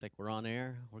Think we're on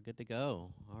air. We're good to go.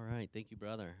 All right. Thank you,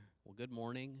 brother. Well, good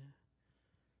morning.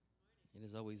 It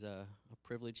is always a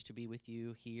privilege to be with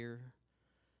you here.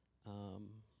 Um,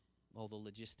 Although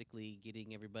logistically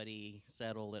getting everybody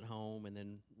settled at home and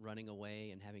then running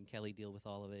away and having Kelly deal with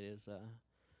all of it is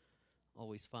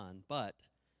always fun. But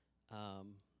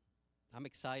um, I'm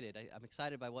excited. I'm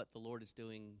excited by what the Lord is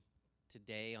doing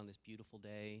today on this beautiful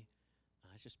day.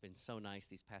 It's just been so nice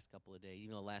these past couple of days.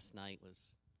 Even though last night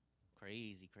was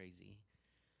crazy.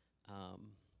 Um,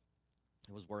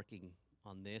 I was working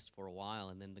on this for a while,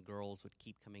 and then the girls would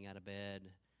keep coming out of bed.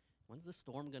 When's the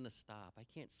storm going to stop? I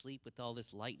can't sleep with all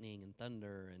this lightning and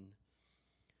thunder.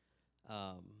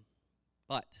 Um,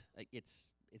 but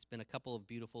it's been a couple of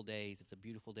beautiful days. It's a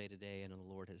beautiful day today, and the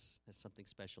Lord has something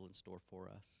special in store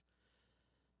for us.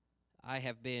 I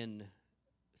have been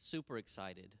super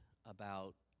excited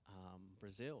about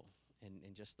Brazil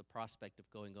and just the prospect of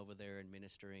going over there and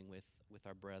ministering with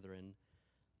our brethren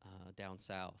down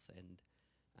south. And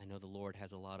I know the Lord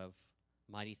has a lot of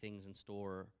mighty things in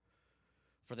store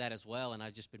for that as well. And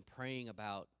I've just been praying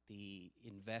about the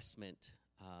investment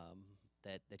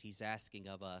that He's asking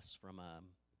of us from a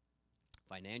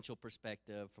financial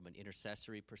perspective, from an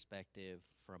intercessory perspective,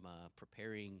 from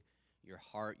preparing your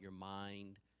heart, your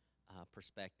mind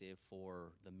perspective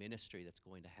for the ministry that's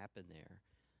going to happen there.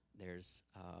 There's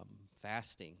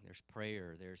fasting, there's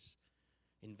prayer, there's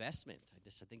investment.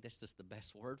 I think that's just the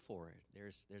best word for it.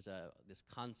 There's this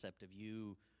concept of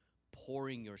you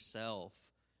pouring yourself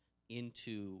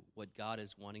into what God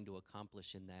is wanting to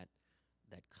accomplish in that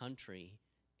country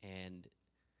and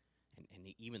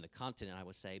even the continent, I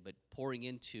would say, but pouring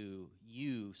into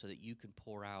you so that you can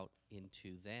pour out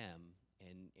into them.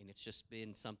 And it's just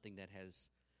been something that has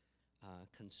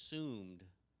consumed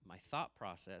my thought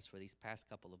process for these past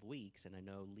couple of weeks, and I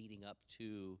know leading up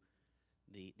to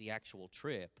the actual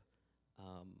trip,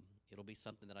 it'll be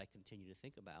something that I continue to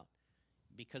think about,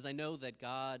 because I know that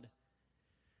God,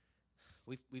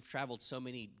 we've traveled so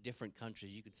many different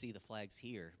countries. You could see the flags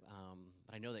here,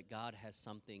 but I know that God has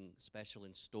something special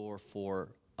in store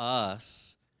for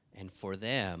us and for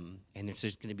them, and it's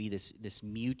just going to be this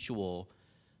mutual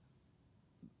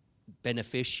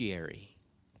beneficiary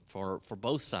for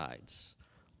both sides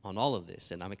on all of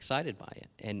this, and I'm excited by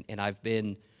it. And I've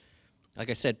been, like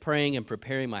I said, praying and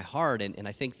preparing my heart, and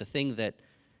I think the thing that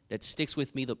sticks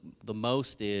with me the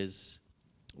most is,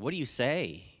 what do you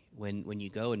say when you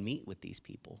go and meet with these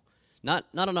people? Not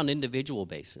on an individual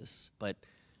basis, but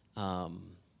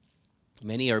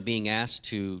many are being asked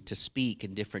to speak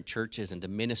in different churches and to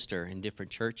minister in different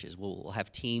churches. We'll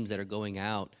have teams that are going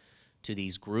out to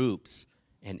these groups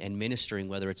and ministering,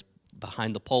 whether it's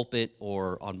behind the pulpit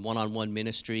or on one-on-one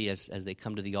ministry as they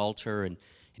come to the altar, and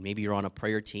maybe you're on a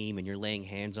prayer team and you're laying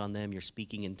hands on them, you're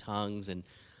speaking in tongues and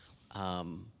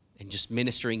just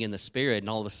ministering in the Spirit, and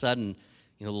all of a sudden,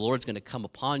 the Lord's going to come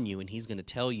upon you and He's going to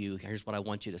tell you, here's what I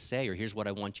want you to say, or here's what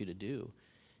I want you to do.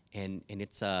 And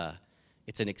it's an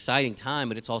exciting time,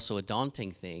 but it's also a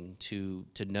daunting thing to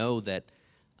know that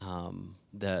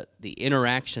the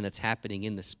interaction that's happening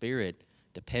in the Spirit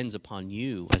depends upon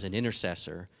you as an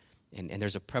intercessor. And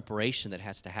there's a preparation that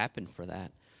has to happen for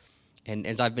that. And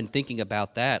as I've been thinking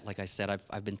about that, like I said,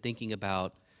 I've been thinking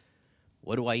about,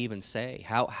 what do I even say?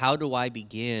 How do I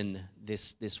begin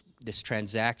this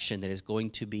transaction that is going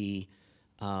to be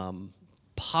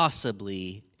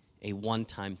possibly a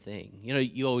one-time thing?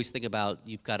 You always think about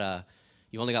you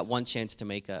only got one chance to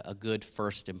make a good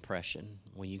first impression.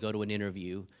 When you go to an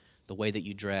interview, the way that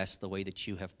you dress, the way that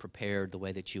you have prepared, the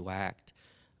way that you act.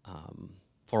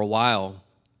 For a while,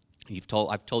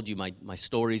 I've told you my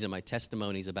stories and my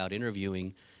testimonies about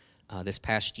interviewing this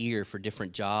past year for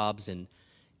different jobs and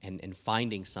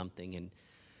finding something. And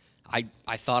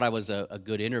I thought I was a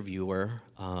good interviewer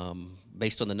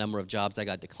based on the number of jobs I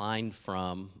got declined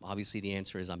from. Obviously, the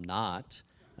answer is I'm not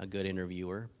a good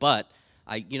interviewer. But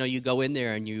you go in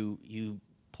there and you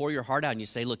pour your heart out and you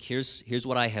say, look, here's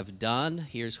what I have done.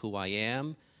 Here's who I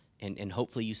am. And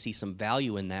hopefully you see some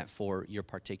value in that for your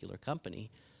particular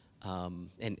company.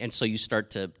 And so you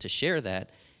start to share that,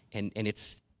 and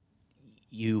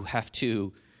you have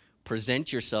to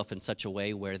present yourself in such a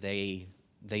way where they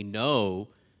know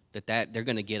that they're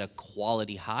going to get a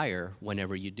quality hire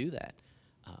whenever you do that.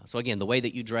 So again, the way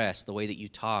that you dress, the way that you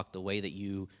talk, the way that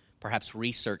you perhaps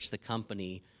research the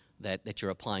company that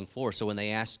you're applying for. So when they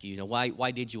ask you,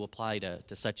 why did you apply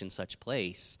to such and such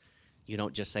place? You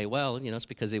don't just say, well, it's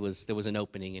because there was an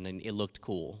opening and it looked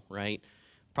cool, right?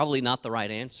 Probably not the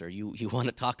right answer. You want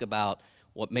to talk about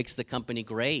what makes the company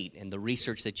great and the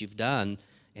research that you've done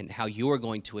and how you are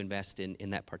going to invest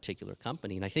in that particular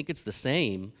company. And I think it's the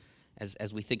same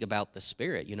as we think about the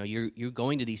Spirit. You know, you're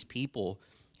going to these people,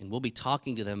 and we'll be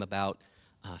talking to them about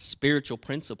spiritual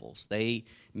principles.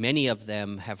 Many of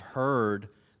them have heard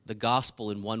the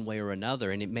gospel in one way or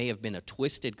another, and it may have been a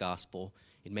twisted gospel.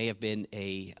 It may have been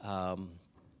a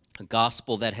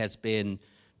gospel that has been,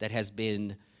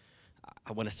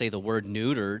 I want to say the word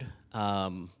neutered,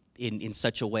 in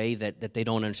such a way that they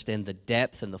don't understand the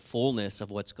depth and the fullness of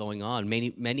what's going on.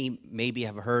 Many maybe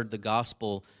have heard the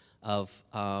gospel of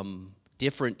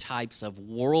different types of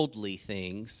worldly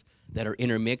things that are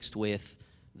intermixed with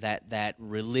that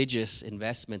religious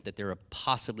investment that they're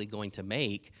possibly going to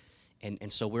make.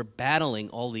 And so we're battling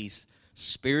all these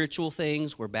spiritual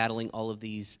things. We're battling all of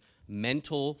these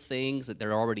mental things that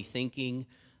they're already thinking.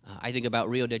 I think about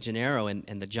Rio de Janeiro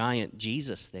and the giant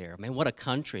Jesus there. Man, what a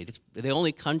country. It's the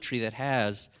only country that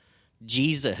has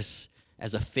Jesus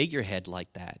as a figurehead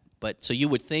like that. But so you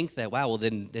would think that, wow, well,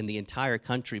 then the entire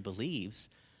country believes.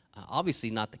 Obviously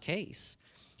not the case.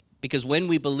 Because when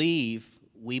we believe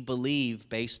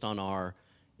based on our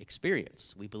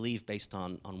experience. We believe based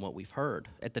on what we've heard.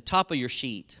 At the top of your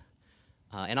sheet,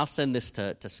 and I'll send this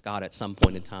to Scott at some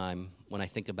point in time when I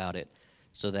think about it,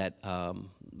 so that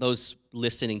those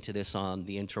listening to this on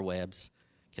the interwebs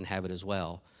can have it as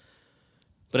well.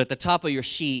 But at the top of your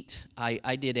sheet,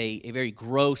 I did a very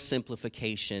gross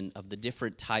simplification of the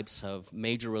different types of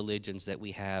major religions that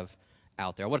we have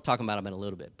out there. I want to talk about them in a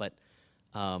little bit, but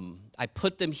I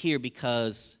put them here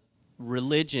because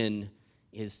religion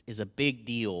is a big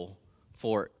deal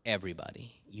for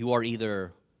everybody. You are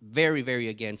either very, very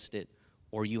against it,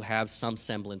 or you have some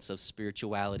semblance of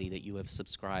spirituality that you have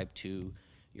subscribed to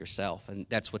yourself, and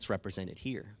that's what's represented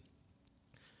here.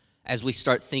 As we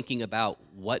start thinking about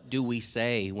what do we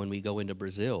say when we go into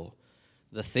Brazil,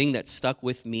 the thing that stuck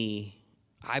with me,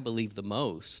 I believe the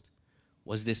most,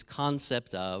 was this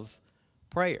concept of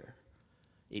prayer.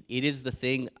 It is the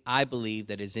thing I believe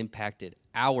that has impacted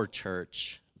our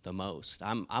church the most.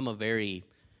 I'm a very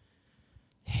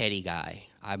heady guy.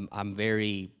 I'm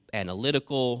very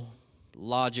analytical,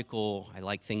 logical. I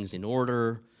like things in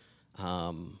order,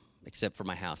 except for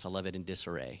my house. I love it in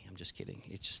disarray. I'm just kidding.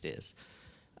 It just is.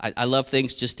 I love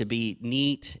things just to be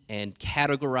neat and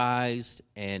categorized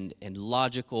and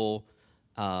logical.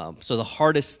 So the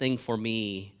hardest thing for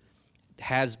me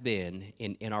has been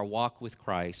in our walk with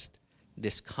Christ,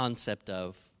 this concept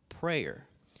of prayer.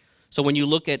 So when you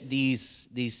look at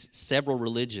these several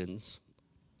religions,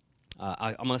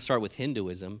 I'm going to start with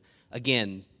Hinduism.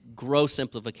 Again, gross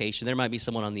simplification. There might be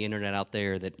someone on the internet out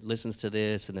there that listens to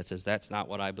this and that says, that's not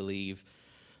what I believe.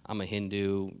 I'm a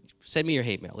Hindu. Send me your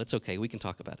hate mail. It's okay. We can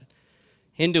talk about it.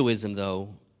 Hinduism,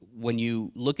 though, when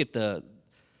you look at the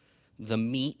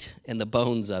meat and the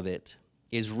bones of it,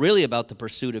 is really about the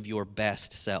pursuit of your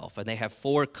best self. And they have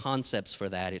 4 concepts for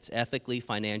that. It's ethically,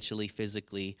 financially,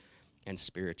 physically, and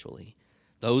spiritually.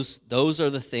 Those are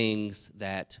the things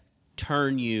that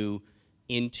turn you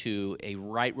into a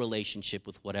right relationship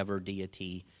with whatever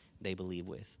deity they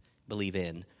believe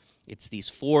in. It's these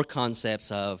 4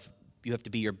 concepts of you have to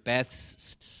be your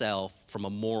best self from a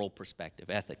moral perspective,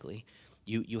 ethically.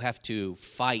 You have to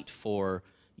fight for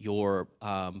your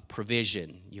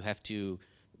provision. You have to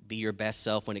be your best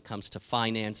self when it comes to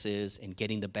finances and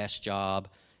getting the best job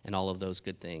and all of those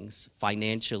good things.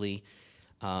 Financially,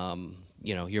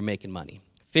 you're making money.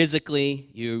 Physically,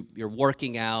 you're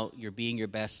working out, you're being your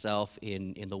best self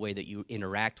in the way that you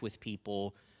interact with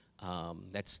people.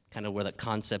 That's kind of where the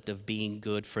concept of being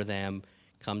good for them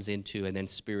comes into, and then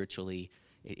spiritually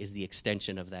is the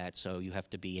extension of that. So you have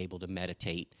to be able to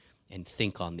meditate and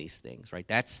think on these things, right?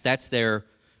 That's their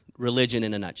religion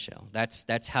in a nutshell.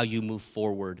 That's how you move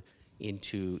forward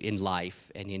in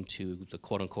life and into the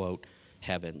quote-unquote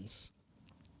heavens.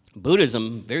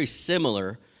 Buddhism, very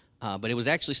similar, but it was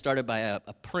actually started by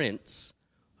a prince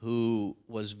who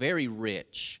was very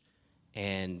rich,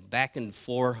 and back in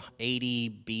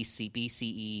 480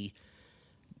 BCE,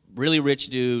 really rich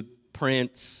dude,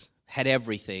 prince, had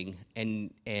everything,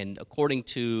 and according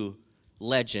to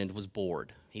legend, was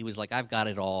bored. He was like, I've got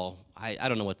it all. I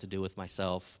don't know what to do with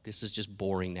myself. This is just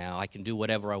boring now. I can do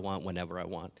whatever I want whenever I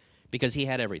want. Because he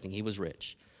had everything. He was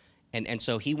rich. And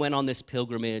so he went on this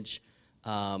pilgrimage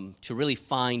to really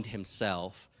find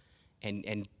himself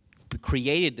and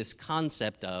created this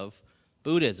concept of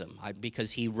Buddhism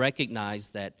because he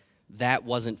recognized that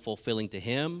wasn't fulfilling to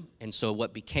him. And so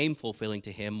what became fulfilling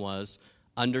to him was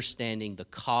understanding the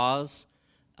cause,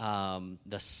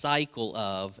 the cycle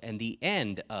of, and the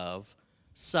end of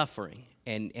suffering.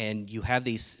 And you have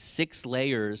these 6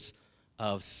 layers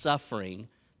of suffering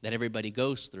that everybody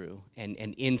goes through. And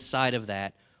inside of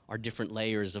that are different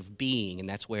layers of being, and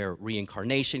that's where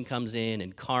reincarnation comes in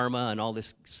and karma and all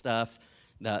this stuff.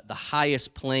 The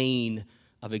highest plane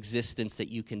of existence that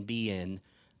you can be in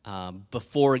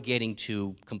before getting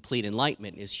to complete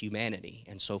enlightenment is humanity.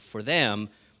 And so for them,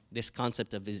 this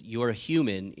concept of you're a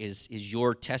human is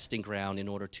your testing ground in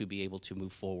order to be able to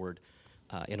move forward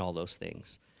in all those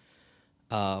things.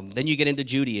 Then you get into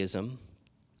Judaism,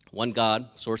 one God,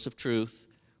 source of truth.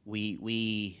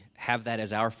 We have that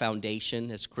as our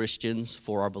foundation as Christians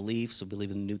for our beliefs. We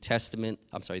believe in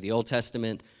the Old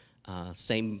Testament,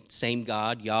 same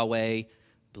God, Yahweh.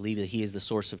 Believe that He is the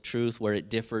source of truth. Where it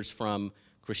differs from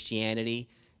Christianity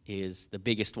is the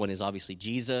biggest one is obviously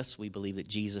Jesus. We believe that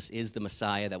Jesus is the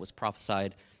Messiah that was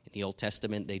prophesied in the Old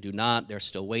Testament. They do not. They're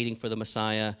still waiting for the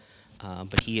Messiah,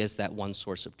 but He is that one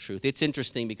source of truth. It's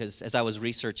interesting because as I was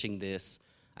researching this,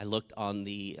 I looked on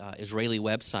the Israeli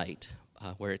website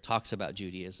where it talks about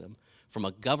Judaism from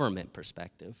a government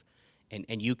perspective,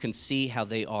 and you can see how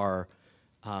they are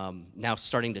now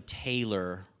starting to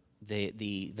tailor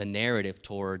the narrative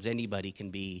towards anybody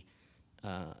can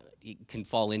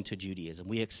fall into Judaism.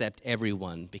 We accept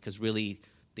everyone because really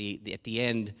at the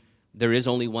end there is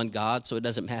only one God, so it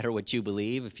doesn't matter what you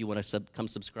believe. If you want to come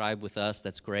subscribe with us,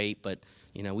 that's great, but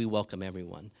we welcome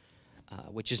everyone.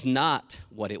 Which is not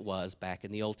what it was back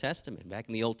in the Old Testament. Back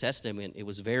in the Old Testament, it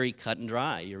was very cut and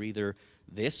dry. You're either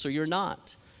this or you're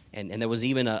not. And there was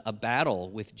even a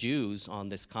battle with Jews on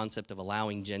this concept of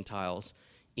allowing Gentiles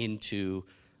into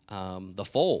the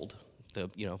fold,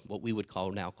 what we would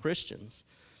call now Christians.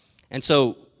 And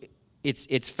so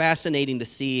it's fascinating to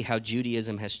see how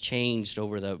Judaism has changed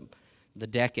over the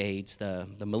decades, the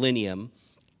millennium.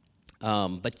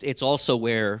 But it's also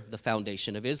where the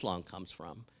foundation of Islam comes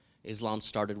from. Islam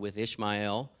started with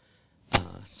Ishmael,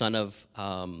 son of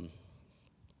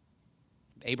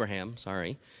Abraham.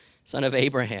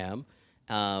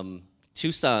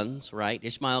 Two sons, right?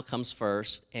 Ishmael comes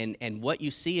first. And what you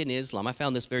see in Islam, I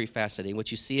found this very fascinating. What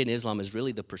you see in Islam is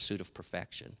really the pursuit of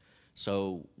perfection.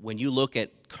 So when you look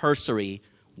at cursory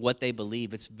what they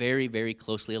believe, it's very, very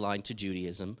closely aligned to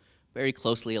Judaism, very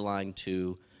closely aligned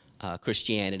to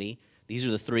Christianity. These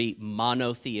are the three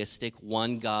monotheistic,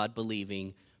 one God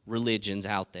believing religions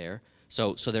out there.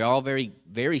 So they're all very,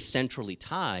 very centrally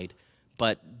tied,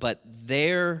 but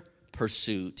their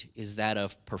pursuit is that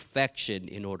of perfection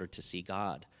in order to see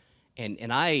God. And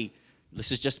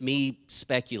this is just me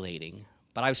speculating,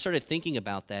 but I started thinking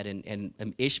about that, and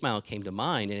Ishmael came to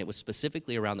mind, and it was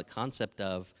specifically around the concept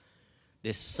of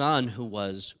this son who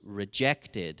was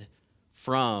rejected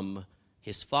from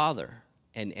his father.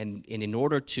 And in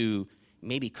order to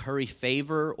maybe curry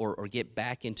favor or get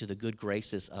back into the good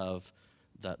graces of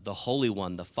the Holy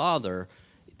One, the Father,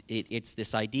 it's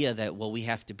this idea that, well, we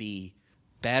have to be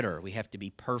better, we have to be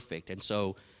perfect. And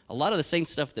so a lot of the same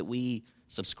stuff that we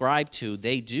subscribe to,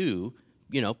 they do,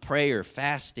 prayer,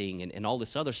 fasting, and all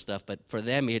this other stuff, but for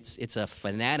them it's a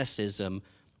fanaticism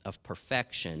of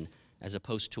perfection as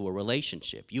opposed to a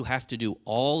relationship. You have to do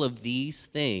all of these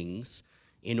things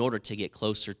in order to get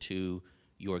closer to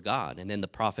your God. And then the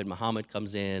Prophet Muhammad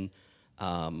comes in,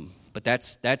 but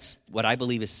that's what I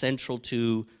believe is central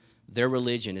to their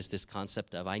religion, is this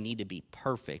concept of I need to be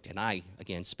perfect. And I,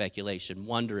 again, speculation,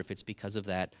 wonder if it's because of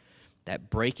that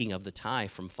breaking of the tie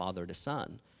from father to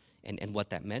son and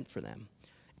what that meant for them.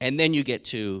 And then you get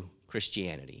to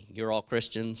Christianity. You're all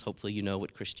Christians. Hopefully you know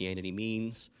what Christianity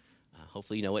means.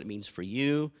 Hopefully you know what it means for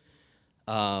you.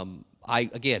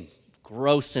 Again,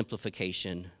 gross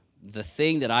simplification. The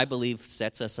thing that I believe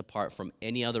sets us apart from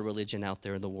any other religion out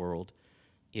there in the world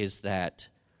is that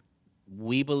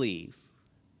we believe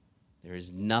there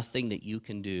is nothing that you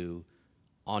can do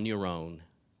on your own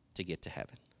to get to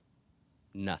heaven.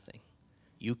 Nothing.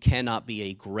 You cannot be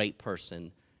a great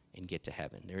person and get to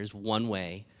heaven. There is one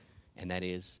way, and that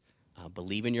is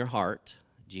believe in your heart,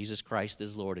 Jesus Christ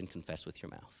is Lord, and confess with your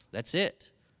mouth. That's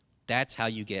it. That's how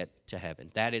you get to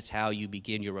heaven. That is how you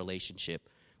begin your relationship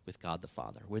with God the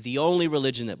Father. We're the only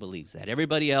religion that believes that.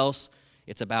 Everybody else,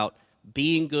 it's about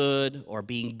being good or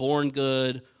being born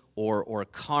good or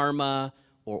karma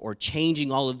or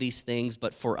changing all of these things.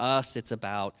 But for us, it's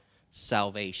about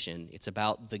salvation. It's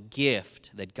about the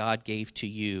gift that God gave to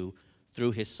you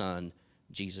through His Son,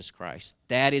 Jesus Christ.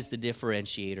 That is the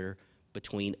differentiator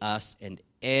between us and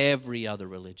every other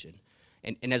religion.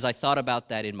 And as I thought about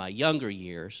that in my younger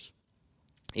years,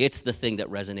 it's the thing that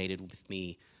resonated with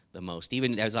me the most.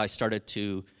 Even as I started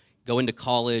to go into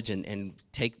college and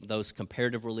take those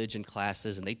comparative religion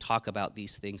classes, and they talk about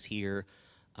these things here,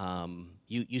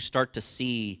 you start to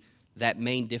see that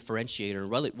main differentiator,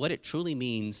 what it truly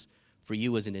means for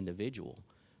you as an individual.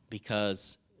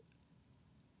 Because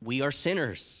we are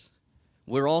sinners.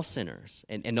 We're all sinners.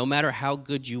 And no matter how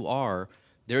good you are,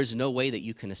 there's no way that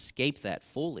you can escape that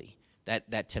fully.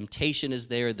 That temptation is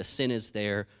there, the sin is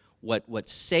there. What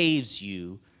saves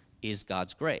you is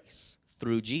God's grace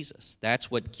through Jesus. That's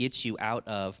what gets you out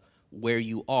of where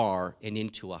you are and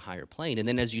into a higher plane. And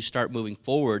then as you start moving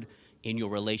forward in your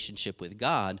relationship with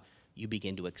God, you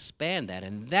begin to expand that.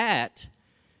 And that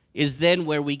is then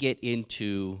where we get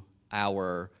into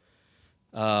our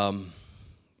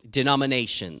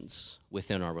denominations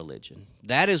within our religion.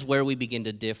 That is where we begin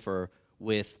to differ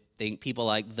with people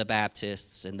like the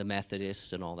Baptists and the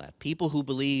Methodists and all that. People who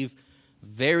believe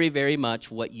very, very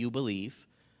much what you believe,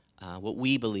 what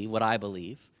we believe, what I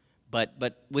believe, but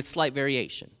with slight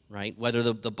variation, right?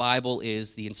 Whether the Bible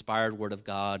is the inspired word of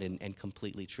God and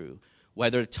completely true,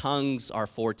 whether tongues are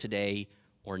for today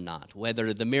or not,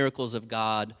 whether the miracles of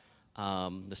God,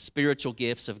 the spiritual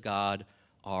gifts of God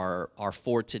are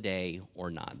for today or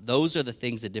not. Those are the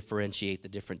things that differentiate the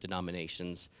different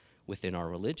denominations within our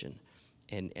religion.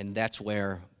 And that's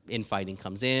where infighting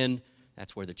comes in.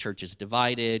 That's where the church is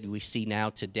divided. We see now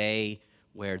today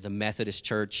where the Methodist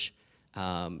Church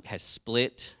has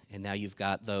split, and now you've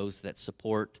got those that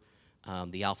support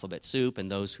the alphabet soup and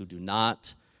those who do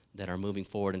not, that are moving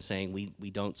forward and saying we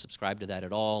don't subscribe to that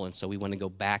at all, and so we want to go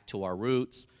back to our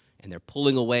roots. And they're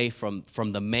pulling away from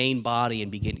the main body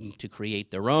and beginning to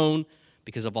create their own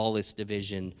because of all this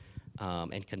division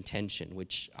and contention,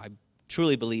 which I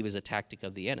truly believe is a tactic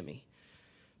of the enemy.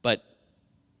 But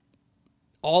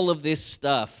all of this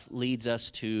stuff leads us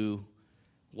to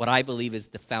what I believe is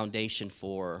the foundation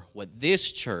for what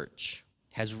this church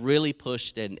has really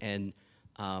pushed and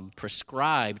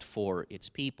prescribed for its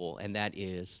people, and that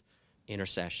is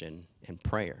intercession and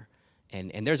prayer.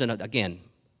 And there's another, again,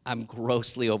 I'm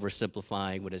grossly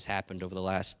oversimplifying what has happened over the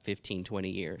last 15, 20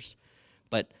 years.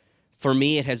 But for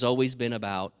me, it has always been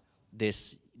about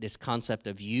this concept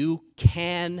of you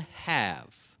can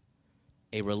have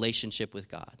a relationship with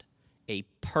God, a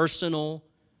personal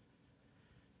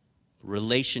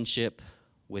relationship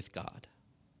with God.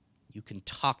 You can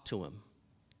talk to him.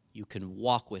 You can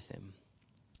walk with him.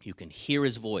 You can hear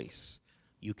his voice.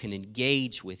 You can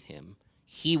engage with him.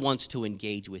 He wants to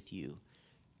engage with you.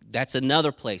 That's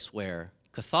another place where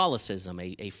Catholicism,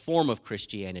 a form of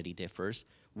Christianity, differs.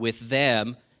 With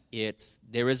them,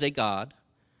 there is a God.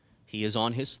 He is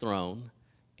on his throne,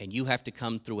 and you have to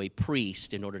come through a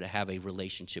priest in order to have a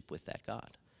relationship with that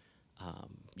God.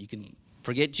 You can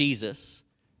forget Jesus.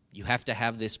 You have to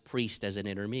have this priest as an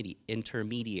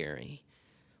intermediary.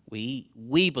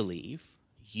 We believe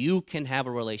you can have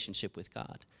a relationship with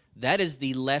God. That is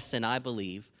the lesson, I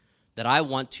believe, that I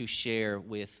want to share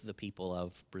with the people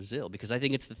of Brazil, because I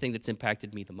think it's the thing that's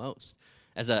impacted me the most.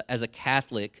 As a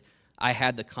Catholic, I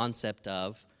had the concept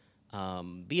of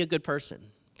be a good person,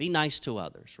 be nice to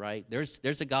others, right?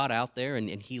 There's a God out there,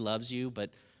 and he loves you,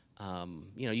 but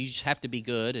you just have to be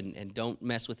good and don't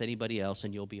mess with anybody else,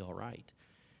 and you'll be all right.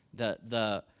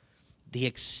 The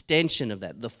extension of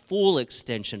that, the full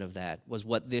extension of that, was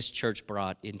what this church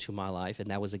brought into my life,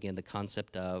 and that was, again, the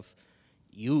concept of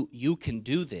you can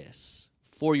do this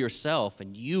for yourself,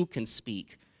 and you can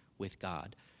speak with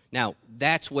God. Now,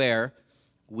 that's where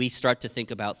we start to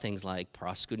think about things like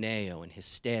proskuneo and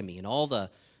histemi and all the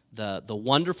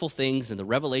wonderful things and the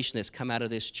revelation that's come out of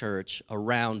this church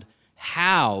around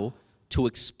how to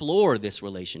explore this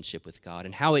relationship with God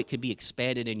and how it could be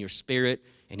expanded in your spirit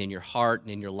and in your heart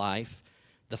and in your life.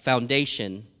 The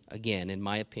foundation, again, in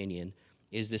my opinion,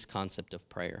 is this concept of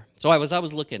prayer. So as I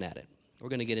was looking at it, we're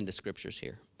going to get into scriptures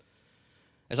here.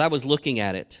 As I was looking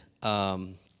at it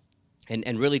and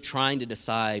really trying to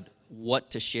decide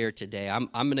what to share today, I'm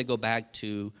going to go back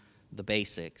to the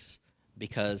basics,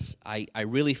 because I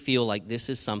really feel like this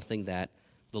is something that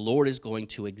the Lord is going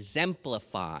to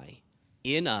exemplify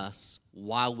in us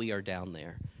while we are down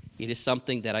there. It is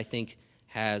something that I think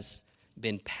has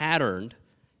been patterned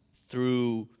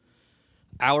through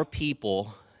our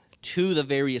people to the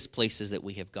various places that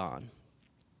we have gone.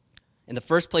 And the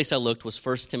first place I looked was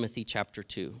 1 Timothy chapter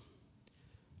 2.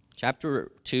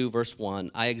 Chapter 2, verse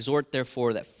 1, I exhort,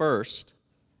 therefore, that first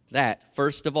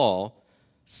of all,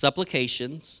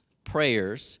 supplications,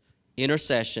 prayers,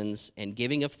 intercessions, and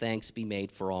giving of thanks be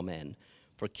made for all men,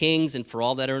 for kings and for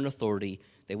all that are in authority,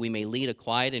 that we may lead a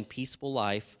quiet and peaceful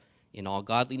life in all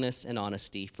godliness and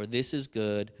honesty, for this is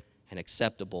good and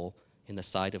acceptable in the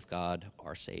sight of God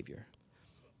our Savior.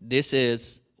 This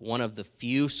is one of the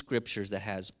few scriptures that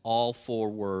has all four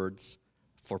words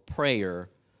for prayer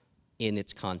in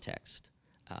its context.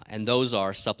 And those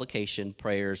are supplication,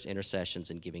 prayers, intercessions,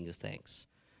 and giving of thanks.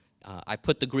 I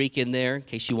put the Greek in there in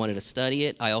case you wanted to study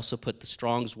it. I also put the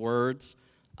Strong's words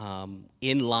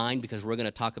in line because we're going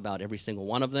to talk about every single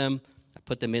one of them. I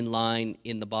put them in line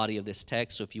in the body of this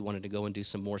text, so if you wanted to go and do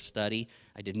some more study,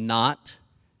 I did not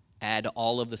add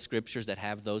all of the scriptures that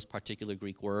have those particular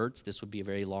Greek words. This would be a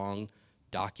very long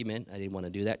document. I didn't want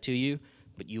to do that to you,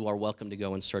 but you are welcome to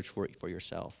go and search for it for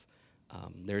yourself.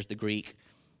 There's the Greek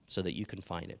so that you can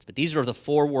find it. But these are the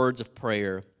 4 words of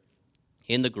prayer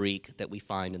in the Greek that we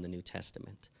find in the New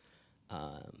Testament.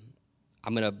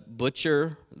 I'm going to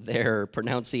butcher their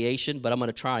pronunciation, but I'm going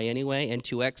to try anyway.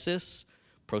 Entuexis,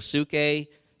 prosuke,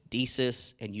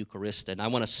 desis, and eucharista. And I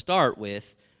want to start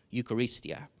with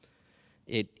Eucharistia.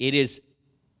 It is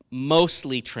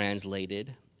mostly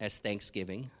translated as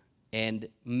thanksgiving, and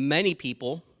many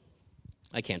people,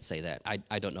 I can't say that.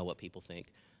 I don't know what people think.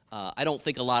 I don't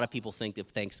think a lot of people think of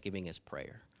thanksgiving as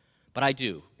prayer, but I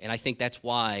do, and I think that's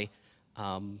why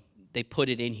they put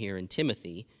it in here in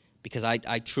Timothy, because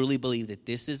I truly believe that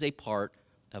this is a part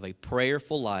of a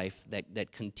prayerful life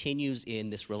that continues in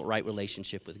this right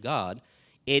relationship with God.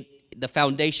 The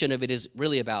foundation of it is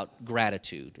really about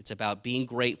gratitude. It's about being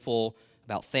grateful,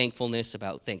 about thankfulness,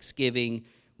 about thanksgiving.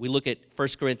 We look at 1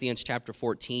 Corinthians chapter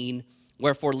 14.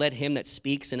 Wherefore let him that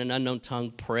speaks in an unknown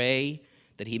tongue pray,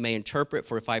 that he may interpret.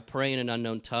 For if I pray in an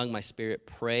unknown tongue, my spirit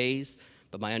prays,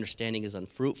 but my understanding is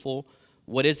unfruitful.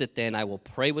 What is it then? I will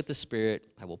pray with the Spirit.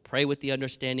 I will pray with the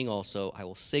understanding also. I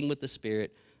will sing with the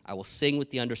Spirit. I will sing with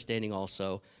the understanding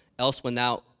also. Else when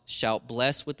thou shalt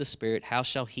bless with the Spirit, how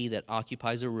shall he that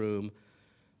occupies a room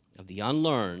of the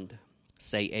unlearned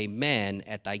say amen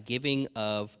at thy giving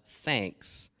of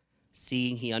thanks,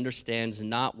 seeing he understands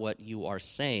not what you are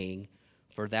saying?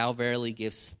 For thou verily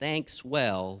givest thanks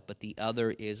well, but the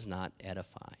other is not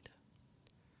edified.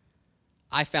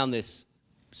 I found this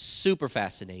super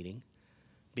fascinating,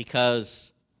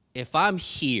 because if I'm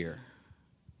here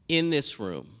in this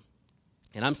room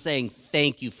and I'm saying,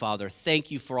 thank you, Father,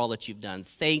 thank you for all that you've done,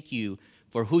 thank you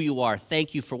for who you are,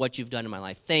 thank you for what you've done in my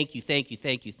life, thank you, thank you,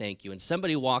 thank you, thank you, and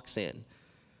somebody walks in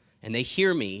and they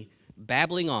hear me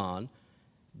babbling on,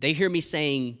 they hear me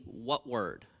saying what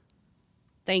word?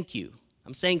 Thank you.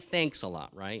 I'm saying thanks a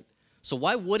lot, right? So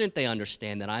why wouldn't they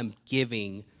understand that I'm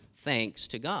giving thanks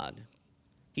to God?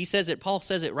 He says it, Paul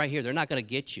says it right here. They're not going to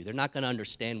get you. They're not going to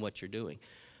understand what you're doing.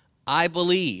 I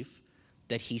believe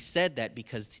that he said that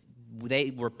because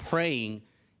they were praying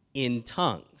in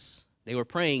tongues. They were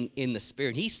praying in the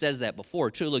Spirit. He says that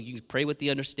before, too. Look, you can pray with the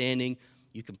understanding.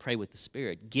 You can pray with the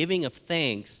Spirit. Giving of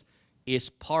thanks is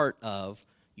part of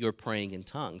your praying in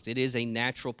tongues. It is a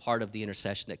natural part of the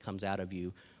intercession that comes out of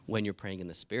you when you're praying in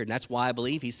the Spirit. And that's why I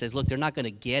believe he says, look, they're not going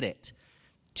to get it.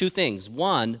 2 things.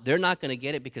 One, they're not going to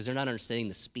get it because they're not understanding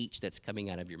the speech that's coming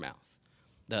out of your mouth.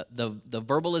 The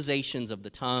verbalizations of the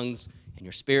tongues and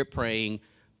your spirit praying,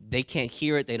 they can't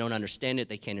hear it, they don't understand it,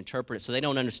 they can't interpret it, so they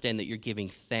don't understand that you're giving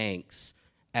thanks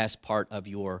as part of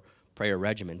your prayer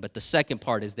regimen. But the second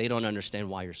part is they don't understand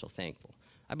why you're so thankful.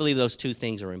 I believe those 2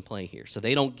 things are in play here. So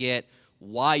they don't get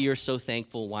why you're so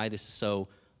thankful, why this is so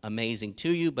amazing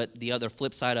to you, but the other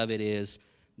flip side of it is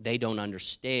they don't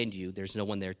understand you. There's no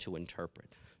one there to interpret.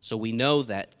 So we know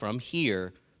that from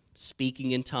here,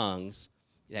 speaking in tongues,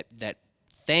 that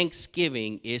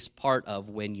thanksgiving is part of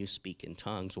when you speak in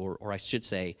tongues, or I should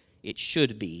say, it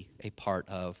should be a part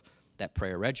of that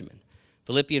prayer regimen.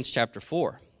 Philippians chapter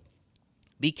 4.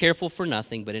 Be careful for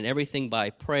nothing, but in everything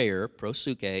by prayer,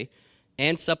 prosuke,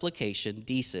 and supplication,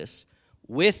 desis,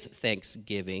 with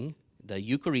thanksgiving, the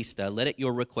Eucharista, let it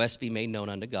your requests be made known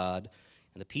unto God,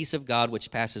 and the peace of God,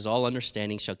 which passes all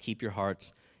understanding, shall keep your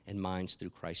hearts and minds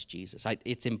through Christ Jesus.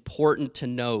 It's important to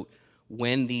note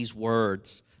when these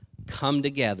words come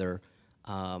together,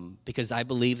 because I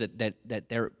believe that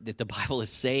the Bible is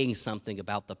saying something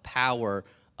about the power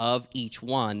of each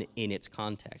one in its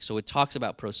context. So it talks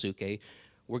about prosuke.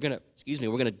 We're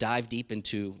gonna dive deep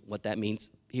into what that means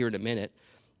here in a minute.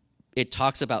 It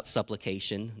talks about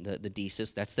supplication, the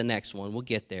desis. That's the next one. We'll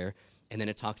get there. And then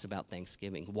it talks about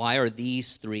thanksgiving. Why are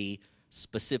these 3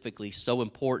 specifically so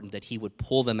important that he would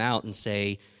pull them out and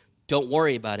say, don't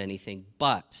worry about anything?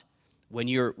 But when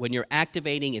you're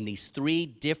activating in these 3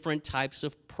 different types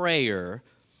of prayer,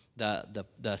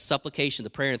 the supplication, the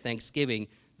prayer, and thanksgiving,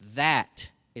 that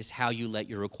is how you let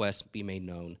your requests be made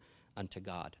known unto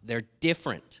God. They're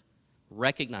different.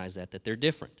 Recognize that they're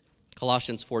different.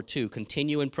 Colossians 4:2,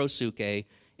 continue in prosuke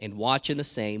and watch in the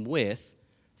same with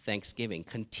thanksgiving.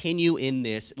 Continue in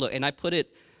this. Look, and I put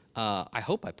it, I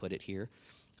hope I put it here,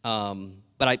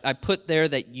 but I put there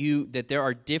that there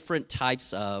are different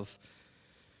types of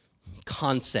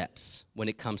concepts when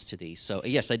it comes to these. So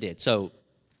yes, I did. So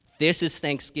this is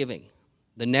thanksgiving.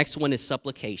 The next one is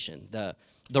supplication, the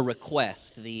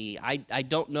request, I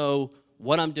don't know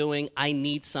what I'm doing. I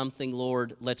need something,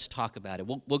 Lord. Let's talk about it.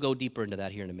 We'll go deeper into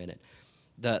that here in a minute.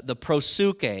 The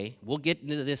prosuke, we'll get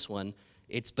into this one,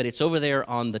 but it's over there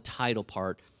on the title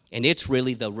part, and it's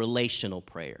really the relational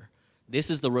prayer. This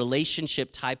is the relationship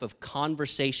type of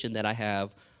conversation that I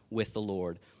have with the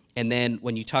Lord. And then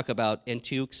when you talk about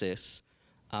enteuxis,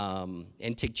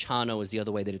 entigchano is the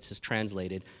other way that it's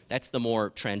translated. That's the more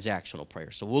transactional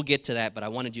prayer. So we'll get to that, but I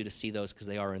wanted you to see those because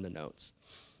they are in the notes.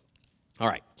 All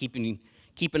right, keeping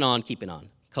on.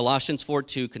 Colossians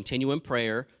 4:2, continue in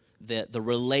prayer, the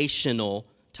relational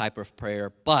type of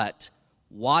prayer, but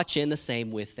watch in the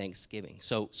same with thanksgiving.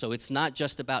 So it's not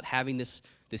just about having this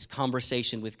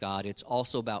conversation with God. It's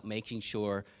also about making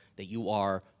sure that you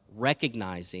are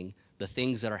recognizing the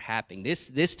things that are happening.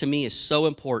 This to me is so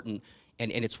important,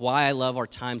 and it's why I love our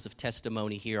times of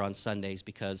testimony here on Sundays,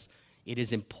 because it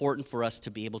is important for us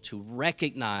to be able to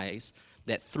recognize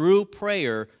that through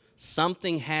prayer,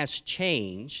 something has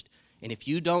changed, and if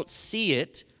you don't see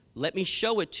it, let me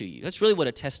show it to you. That's really what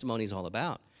a testimony is all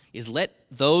about, is let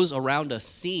those around us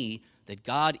see that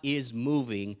God is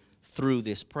moving through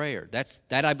this prayer.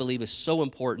 That I believe is so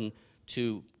important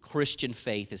to Christian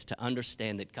faith, is to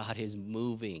understand that God is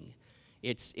moving.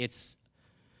 It's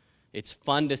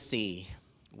fun to see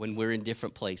when we're in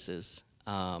different places,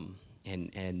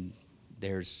 and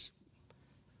there's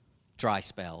dry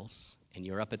spells, and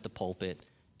you're up at the pulpit,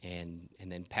 and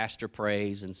then pastor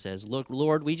prays and says, "Look,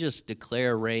 Lord, we just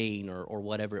declare rain," or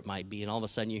whatever it might be, and all of a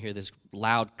sudden you hear this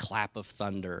loud clap of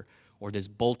thunder or this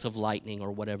bolt of lightning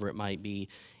or whatever it might be,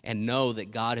 and know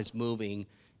that God is moving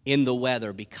in the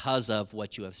weather because of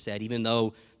what you have said, even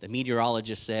though the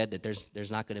meteorologist said that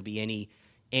there's not going to be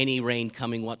any rain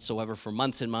coming whatsoever for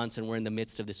months and months, and we're in the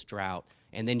midst of this drought.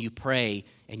 And then you pray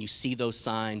and you see those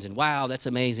signs, and wow, that's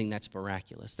amazing, that's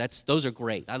miraculous. Those are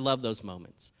great. I love those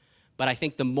moments. But I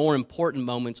think the more important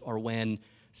moments are when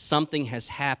something has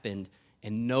happened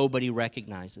and nobody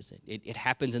recognizes it. It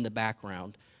happens in the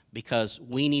background, because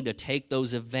we need to take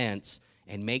those events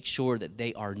and make sure that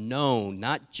they are known,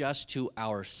 not just to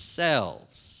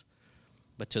ourselves,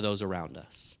 but to those around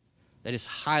us. That is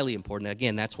highly important.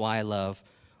 Again, that's why I love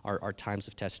our times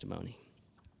of testimony.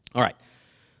 All right.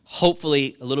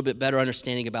 Hopefully, a little bit better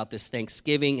understanding about this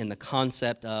Thanksgiving and the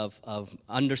concept of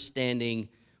understanding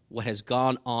what has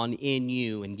gone on in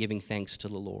you and giving thanks to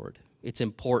the Lord. It's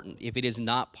important. If it is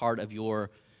not part of your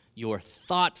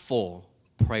thoughtful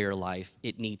prayer life,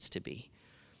 it needs to be.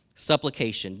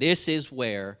 Supplication. This is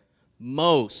where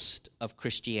most of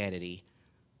Christianity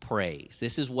prays.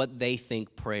 This is what they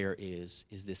think prayer is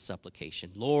this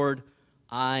supplication. Lord,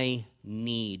 I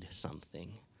need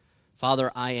something.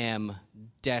 Father, I am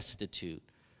destitute.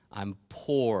 I'm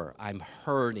poor. I'm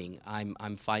hurting.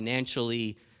 I'm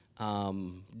financially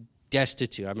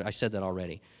destitute. I said that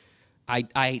already.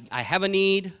 I have a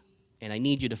need, and I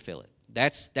need you to fill it.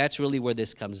 That's really where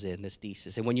this comes in, this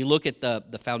thesis. And when you look at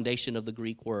the foundation of the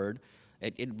Greek word,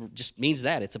 it just means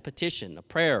that. It's a petition, a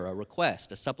prayer, a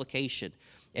request, a supplication.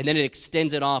 And then it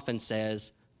extends it off and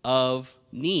says, of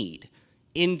need,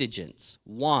 indigence,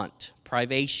 want,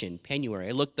 privation, penury.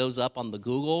 I looked those up on the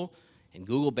Google, and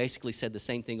Google basically said the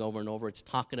same thing over and over. It's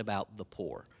talking about the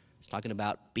poor. It's talking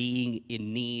about being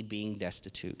in need, being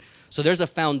destitute. So there's a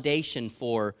foundation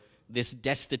for this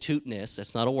destituteness.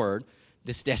 That's not a word.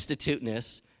 This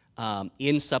destituteness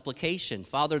in supplication.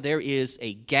 Father, there is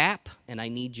a gap, and I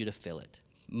need you to fill it.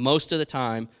 Most of the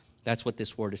time, that's what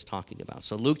this word is talking about.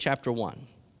 So Luke chapter 1.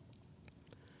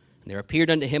 And there appeared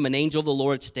unto him an angel of the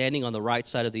Lord standing on the right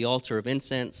side of the altar of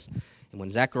incense. And when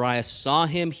Zacharias saw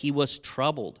him, he was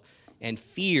troubled, and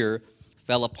fear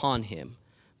fell upon him.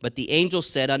 But the angel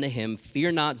said unto him,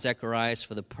 Fear not, Zacharias,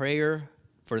 for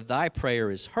thy prayer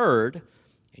is heard,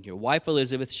 and your wife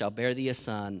Elizabeth shall bear thee a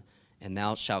son, and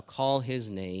thou shalt call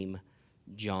his name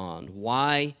John.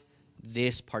 Why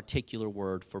this particular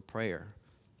word for prayer?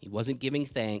 He wasn't giving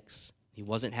thanks. He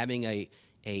wasn't having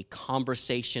a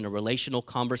conversation, a relational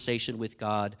conversation with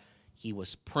God. He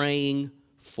was praying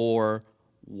for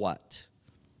what?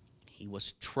 He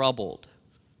was troubled.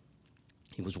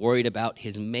 He was worried about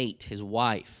his mate, his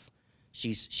wife.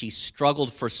 She's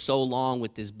struggled for so long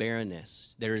with this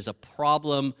barrenness. There is a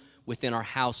problem within our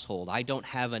household. I don't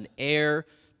have an heir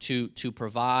to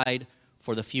provide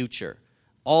for the future.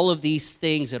 All of these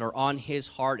things that are on his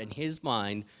heart and his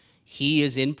mind, he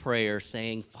is in prayer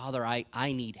saying, Father,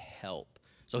 I need help.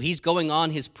 So he's going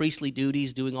on his priestly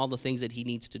duties, doing all the things that he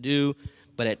needs to do,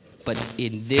 but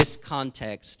in this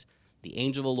context, the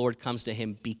angel of the Lord comes to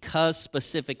him because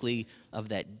specifically of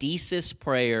that desis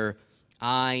prayer,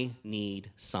 I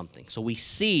need something. So we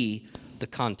see the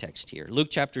context here. Luke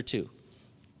chapter 2.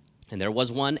 And there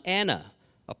was one Anna,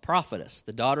 a prophetess,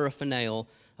 the daughter of Phanuel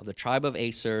of the tribe of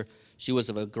Aser. She was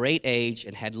of a great age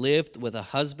and had lived with a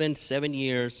husband 7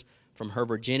 years from her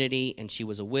virginity, and she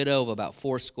was a widow of about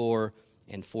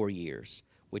 84 years,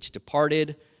 which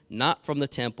departed not from the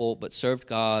temple, but served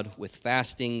God with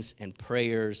fastings and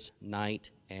prayers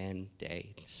night and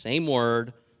day. Same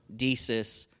word,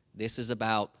 desis. This is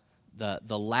about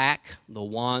the lack, the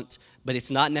want, but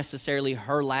it's not necessarily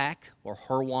her lack or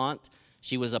her want.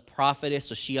 She was a prophetess,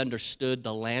 so she understood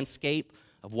the landscape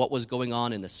of what was going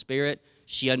on in the spirit.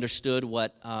 She understood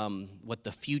what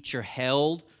the future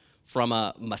held from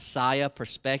a Messiah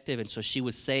perspective, and so she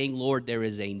was saying, Lord, there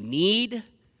is a need,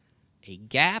 a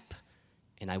gap,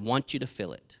 and I want you to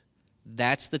fill it.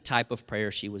 That's the type of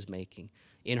prayer she was making.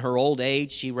 In her old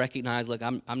age, she recognized, look,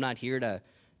 I'm not here to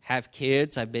have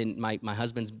kids. My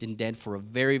husband's been dead for a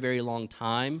very, very long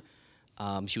time.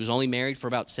 She was only married for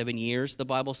about 7 years, the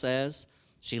Bible says.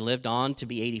 She lived on to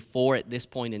be 84 at this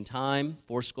point in time,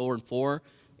 84.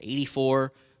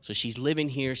 So she's living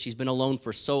here. She's been alone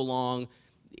for so long.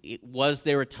 Was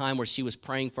there a time where she was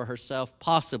praying for herself?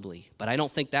 Possibly, but I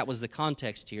don't think that was the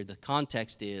context here. The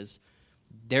context is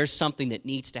there's something that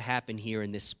needs to happen here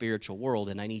in this spiritual world,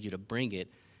 and I need you to bring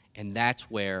it. And that's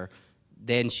where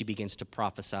then she begins to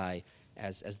prophesy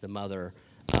as the mother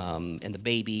and the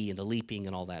baby and the leaping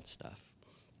and all that stuff.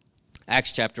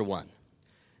 Acts chapter 1.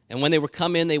 And when they were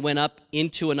come in, they went up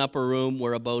into an upper room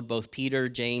where abode both Peter,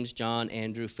 James, John,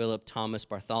 Andrew, Philip, Thomas,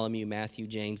 Bartholomew, Matthew,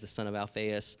 James, the son of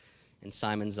Alphaeus, and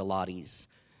Simon Zelotes,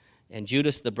 and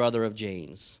Judas, the brother of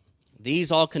James.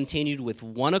 These all continued with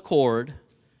one accord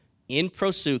in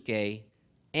prosuke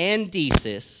and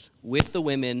desis with the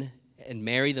women and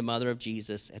Mary, the mother of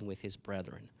Jesus, and with his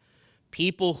brethren.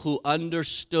 People who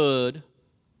understood,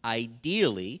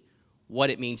 ideally, what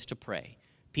it means to pray.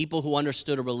 People who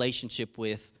understood a relationship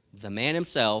with the man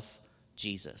himself,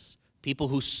 Jesus. People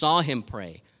who saw him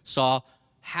pray, saw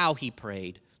how he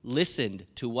prayed, listened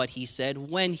to what he said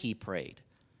when he prayed.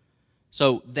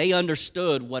 So they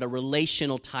understood what a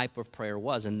relational type of prayer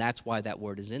was, and that's why that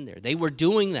word is in there. They were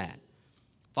doing that.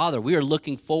 Father, we are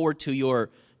looking forward to your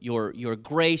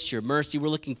grace, your mercy. We're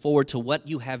looking forward to what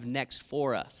you have next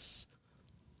for us.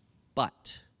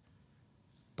 But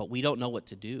we don't know what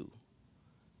to do.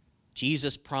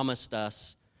 Jesus promised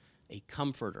us a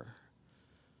comforter.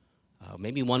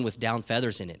 Maybe one with down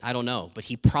feathers in it. I don't know. But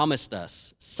he promised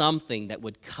us something that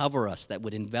would cover us, that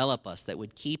would envelop us, that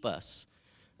would keep us.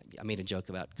 I made a joke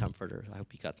about comforter. I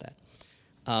hope you got that.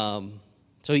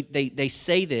 So they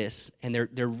say this, and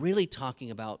they're really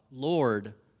talking about,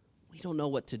 Lord, we don't know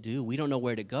what to do. We don't know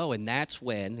where to go. And that's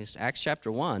when, this Acts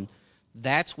chapter 1,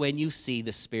 that's when you see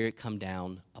the Spirit come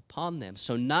down upon them.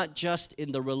 So not just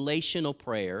in the relational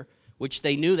prayer, which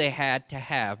they knew they had to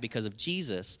have because of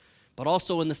Jesus, but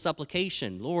also in the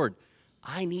supplication. Lord,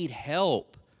 I need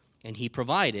help. And he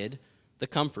provided the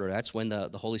comforter. That's when the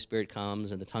Holy Spirit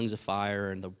comes and the tongues of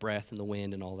fire and the breath and the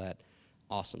wind and all that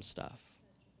awesome stuff.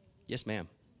 Yes, ma'am.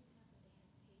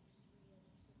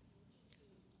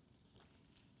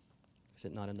 Is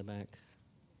it not in the back?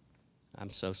 I'm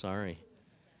so sorry.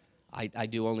 I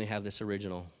do only have this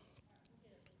original.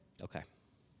 Okay.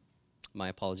 My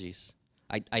apologies.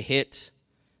 I hit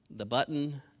the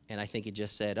button, and I think it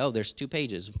just said, oh, there's 2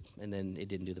 pages, and then it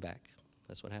didn't do the back.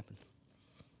 That's what happened.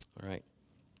 All right.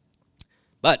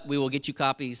 But we will get you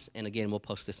copies, and again, we'll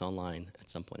post this online at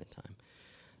some point in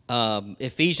time.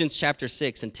 Ephesians chapter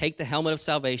 6, and take the helmet of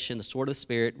salvation, the sword of the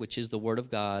Spirit, which is the word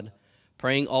of God,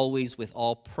 praying always with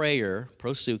all prayer,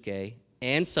 prosuke,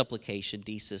 and supplication,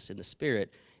 desis, in the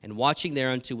Spirit, and watching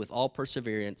thereunto with all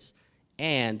perseverance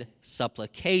and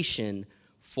supplication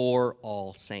for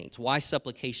all saints. Why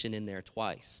supplication in there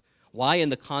twice? Why in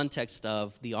the context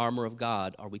of the armor of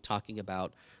God are we talking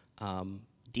about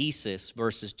desis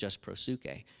versus just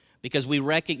prosuke? Because we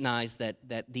recognize that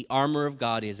the armor of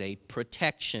God is a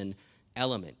protection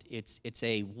element. It's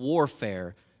a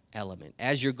warfare element.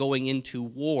 As you're going into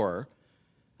war,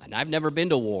 and I've never been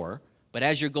to war, but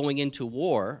as you're going into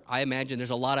war, I imagine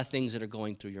there's a lot of things that are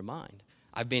going through your mind.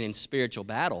 I've been in spiritual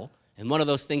battle, and one of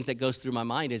those things that goes through my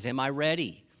mind is, am I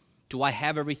ready? Do I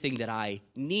have everything that I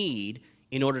need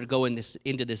in order to go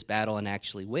into this battle and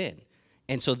actually win?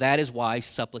 And so that is why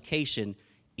supplication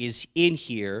is in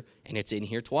here, and it's in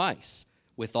here twice.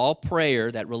 With all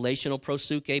prayer, that relational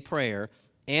prosuke prayer,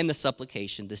 and the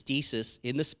supplication, this desis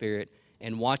in the Spirit,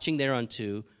 and watching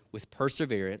thereunto with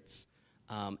perseverance,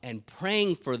 and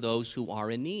praying for those who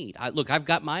are in need. Look, I've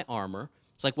got my armor.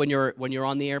 It's like when you're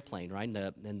on the airplane, right?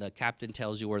 And the captain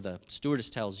tells you, or the stewardess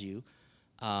tells you,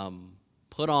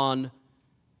 put on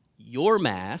your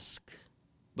mask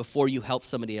before you help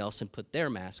somebody else and put their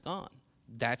mask on.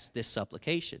 That's this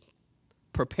supplication.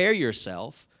 Prepare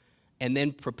yourself, and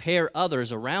then prepare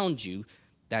others around you.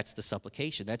 That's the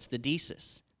supplication. That's the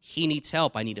desis. He needs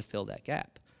help. I need to fill that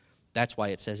gap. That's why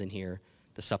it says in here,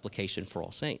 the supplication for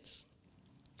all saints.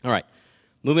 All right,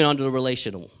 moving on to the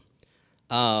relational.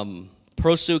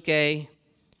 Prosuke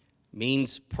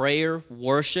means prayer,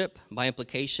 worship, by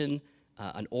implication,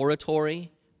 an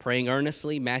oratory, praying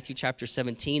earnestly. Matthew chapter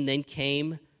 17 then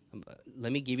came.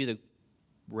 Let me give you the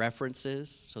references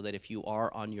so that if you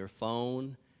are on your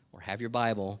phone or have your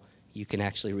Bible, you can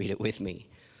actually read it with me.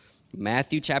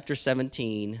 Matthew chapter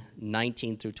 17,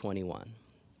 19 through 21.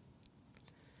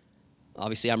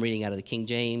 Obviously, I'm reading out of the King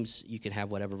James. You can have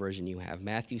whatever version you have.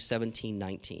 Matthew 17,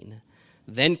 19.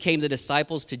 Then came the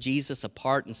disciples to Jesus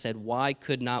apart and said, "Why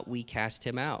could not we cast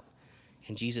him out?"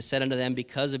 And Jesus said unto them,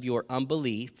 "Because of your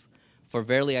unbelief. For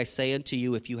verily I say unto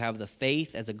you, if you have the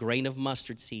faith as a grain of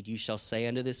mustard seed, you shall say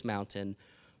unto this mountain,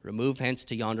 remove hence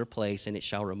to yonder place, and it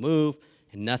shall remove,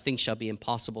 and nothing shall be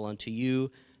impossible unto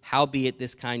you. Howbeit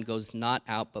this kind goes not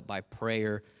out but by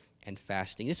prayer and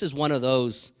fasting." This is one of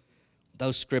those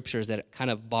scriptures that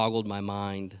kind of boggled my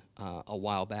mind a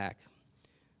while back,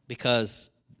 because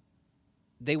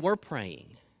they were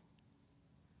praying,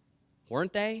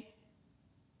 weren't they?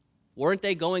 Weren't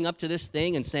they going up to this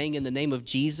thing and saying in the name of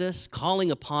Jesus, calling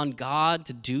upon God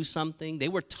to do something? They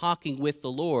were talking with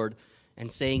the Lord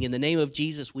and saying, in the name of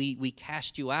Jesus, we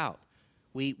cast you out.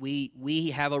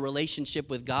 We have a relationship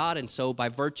with God, and so by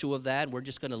virtue of that, we're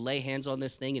just going to lay hands on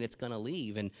this thing and it's going to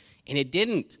leave. And it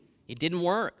didn't. It didn't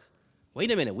work. Wait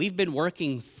a minute. We've been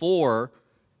working for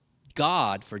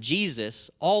God, for Jesus,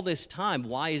 all this time.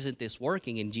 Why isn't this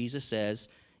working? And Jesus says,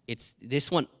 this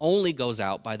one only goes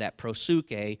out by that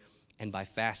prosuke and by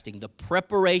fasting. The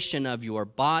preparation of your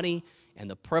body and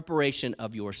the preparation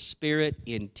of your spirit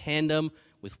in tandem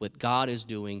with what God is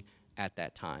doing at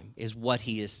that time is what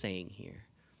he is saying here.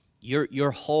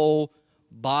 Your whole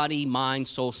body, mind,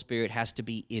 soul, spirit has to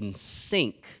be in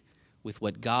sync with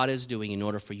what God is doing in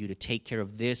order for you to take care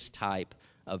of this type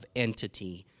of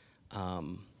entity,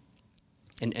 and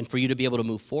for you to be able to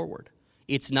move forward.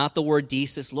 It's not the word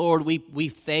desis. Lord, we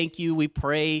thank you, we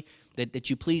pray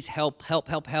that you please help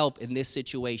in this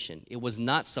situation. It was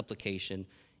not supplication,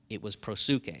 it was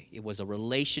prosuke. It was a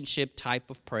relationship type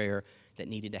of prayer that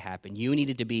needed to happen. You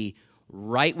needed to be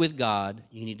right with God,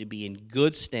 you needed to be in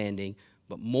good standing,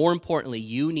 but more importantly,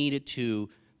 you needed to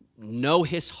know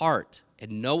his heart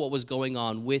and know what was going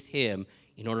on with him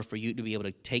in order for you to be able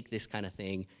to take this kind of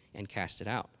thing and cast it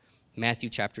out. Matthew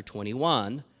chapter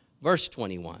 21, verse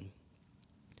 21.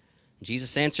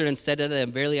 Jesus answered and said to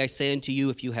them, "Verily I say unto you,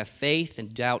 if you have faith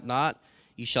and doubt not,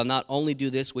 you shall not only do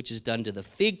this which is done to the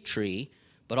fig tree,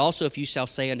 but also if you shall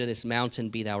say unto this mountain,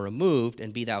 be thou removed,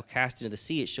 and be thou cast into the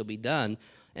sea, it shall be done.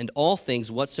 And all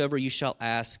things whatsoever you shall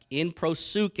ask in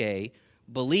prosuke,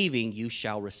 believing, you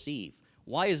shall receive."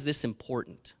 Why is this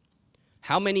important?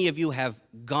 How many of you have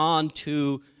gone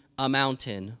to a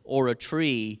mountain or a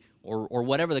tree or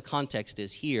whatever the context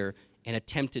is here and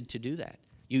attempted to do that?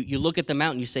 You look at the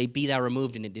mountain, you say, "Be thou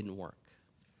removed," and it didn't work.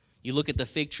 You look at the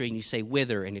fig tree and you say,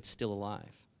 "Wither," and it's still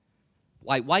alive.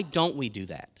 Why don't we do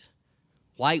that?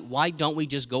 Why don't we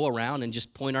just go around and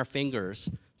just point our fingers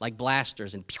like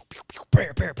blasters and pew, pew, pew,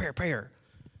 prayer, prayer, prayer, prayer?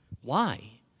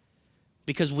 Why?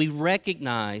 Because we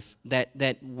recognize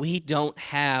that we don't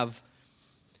have,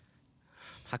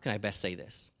 how can I best say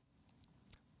this?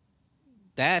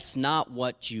 That's not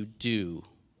what you do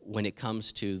when it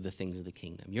comes to the things of the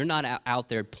kingdom. You're not out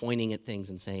there pointing at things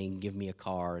and saying, "Give me a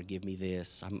car, give me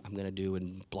this, I'm going to do,"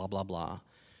 and blah, blah, blah.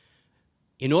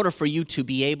 In order for you to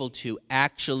be able to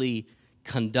actually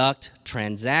conduct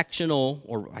transactional,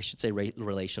 or I should say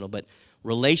relational, but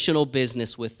relational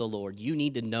business with the Lord, you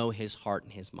need to know his heart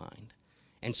and his mind.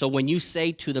 And so when you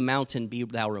say to the mountain, "Be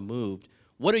thou removed,"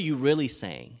 what are you really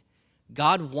saying?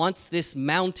 God wants this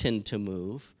mountain to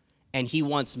move, and he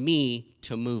wants me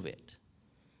to move it.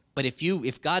 But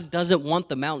if God doesn't want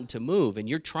the mountain to move and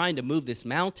you're trying to move this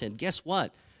mountain, guess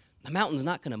what? The mountain's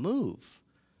not going to move.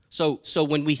 So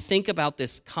when we think about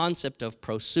this concept of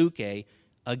prosuke,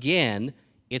 again,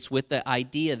 it's with the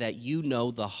idea that you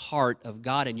know the heart of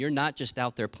God, and you're not just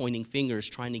out there pointing fingers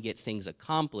trying to get things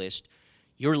accomplished.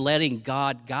 You're letting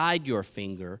God guide your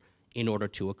finger in order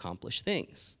to accomplish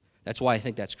things. That's why I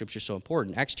think that scripture is so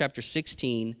important. Acts chapter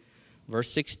 16, verse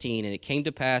 16, "And it came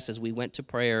to pass as we went to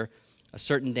prayer, a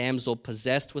certain damsel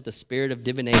possessed with the spirit of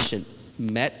divination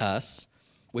met us,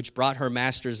 which brought her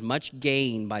masters much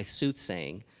gain by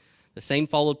soothsaying. The same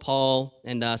followed Paul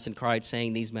and us and cried,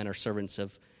 saying, These men are servants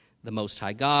of the Most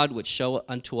High God, which show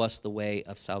unto us the way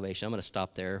of salvation." I'm going to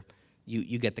stop there.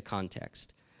 You get the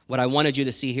context. what I wanted you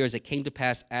to see here is it came to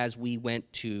pass as we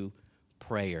went to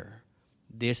prayer.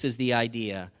 This is the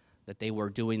idea that they were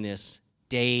doing this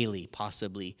daily,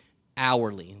 possibly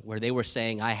hourly, where they were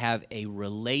saying, I have a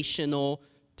relational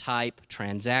type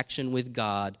transaction with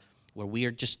God where we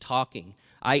are just talking.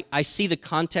 I see the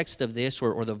context of this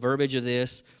or the verbiage of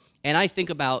this, and I think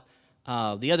about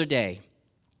the other day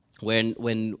when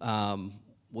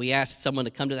we asked someone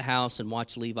to come to the house and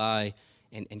watch Levi,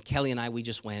 and Kelly and I, we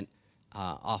just went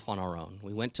off on our own.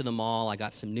 We went to the mall. I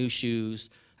got some new shoes.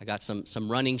 I got some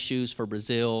running shoes for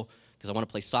Brazil because I want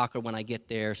to play soccer when I get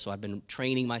there, so I've been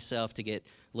training myself to get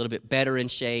a little bit better in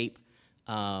shape.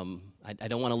 I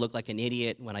don't want to look like an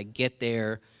idiot when I get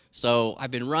there. So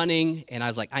I've been running, and I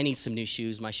was like, I need some new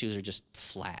shoes. My shoes are just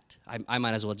flat. I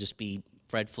might as well just be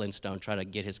Fred Flintstone trying to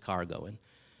get his car going.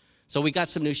 So we got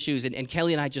some new shoes, and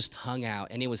Kelly and I just hung out,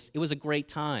 and it was a great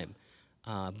time,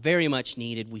 very much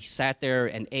needed. We sat there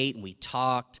and ate, and we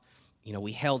talked. You know,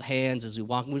 we held hands as we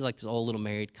walked. We were like this old little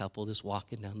married couple just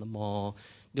walking down the mall,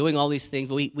 doing all these things.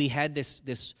 But we had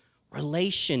this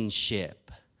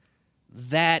relationship.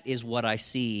 That is what I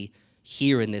see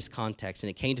here in this context. And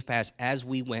it came to pass as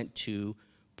we went to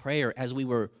prayer, as we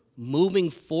were moving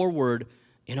forward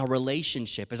in our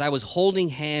relationship, as I was holding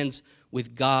hands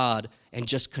with God and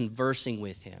just conversing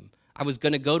with him. I was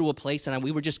going to go to a place and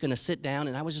we were just going to sit down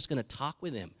and I was just going to talk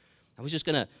with him. I was just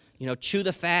going to, chew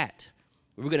the fat.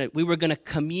 We were going to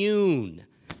commune.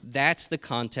 That's the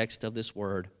context of this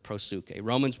word, prosuke.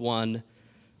 Romans 1,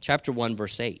 chapter 1,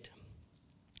 verse 8.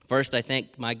 First, I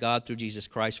thank my God through Jesus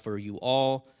Christ for you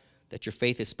all, that your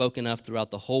faith is spoken of throughout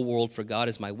the whole world, for God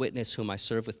is my witness, whom I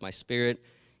serve with my spirit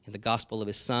in the gospel of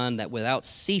his Son, that without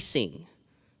ceasing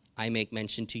I make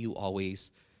mention to you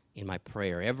always in my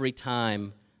prayer. Every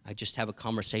time I just have a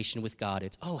conversation with God,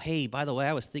 it's, oh, hey, by the way,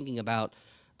 I was thinking about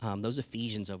those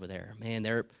Ephesians over there. Man,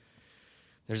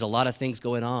 there's a lot of things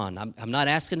going on. I'm not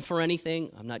asking for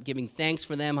anything. I'm not giving thanks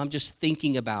for them. I'm just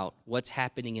thinking about what's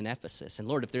happening in Ephesus. And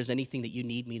Lord, if there's anything that you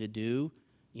need me to do,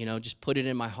 just put it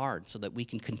in my heart so that we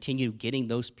can continue getting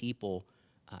those people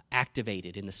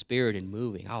activated in the spirit and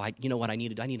moving. Oh, you know what I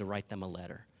need to write them a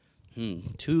letter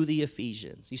to the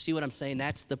Ephesians. You see what I'm saying?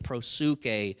 That's the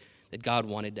prosuke that God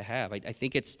wanted to have. I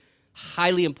think it's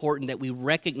highly important that we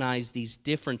recognize these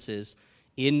differences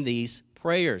in these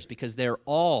prayers because they're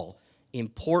all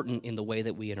important in the way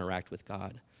that we interact with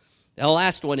God. The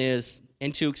last one is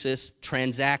entuxis,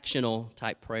 transactional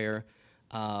type prayer.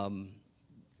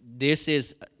 This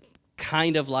is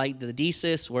kind of like the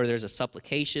desis, where there's a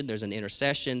supplication, there's an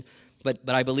intercession, but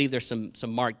I believe there's some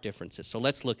marked differences. So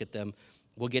let's look at them.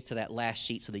 We'll get to that last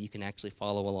sheet so that you can actually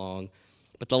follow along.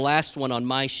 But the last one on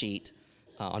my sheet,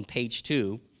 on page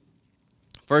 2,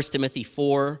 1 Timothy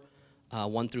 4,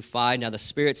 1 through 5. Now the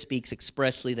Spirit speaks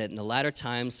expressly that in the latter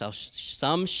times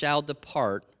some shall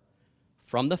depart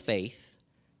from the faith,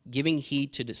 giving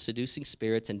heed to the seducing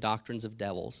spirits and doctrines of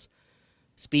devils,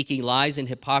 speaking lies and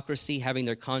hypocrisy, having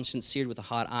their conscience seared with a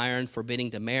hot iron,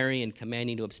 forbidding to marry and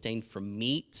commanding to abstain from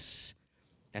meats.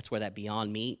 That's where that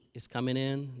beyond meat is coming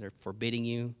in. They're forbidding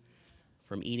you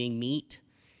from eating meat,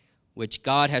 which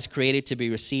God has created to be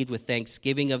received with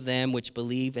thanksgiving of them which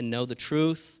believe and know the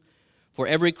truth. For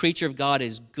every creature of God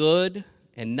is good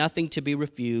and nothing to be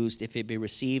refused if it be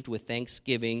received with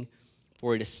thanksgiving,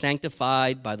 for it is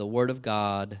sanctified by the word of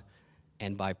God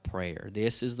and by prayer.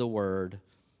 This is the word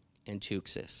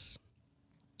entuxis.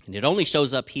 And it only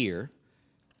shows up here.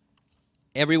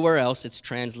 Everywhere else, it's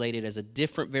translated as a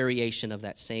different variation of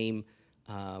that same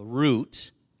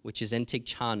root, which is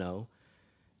entigchano.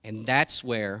 And that's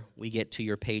where we get to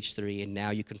your page 3, and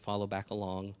now you can follow back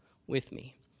along with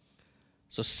me.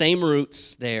 So same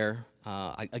roots there.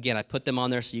 I put them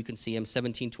on there so you can see them,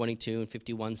 1722 and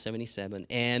 5177.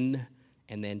 And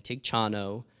then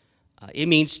tigchano. It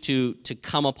means to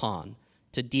come upon,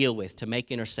 to deal with, to make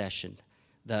intercession.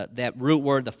 That root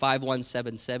word, the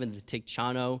 5177, the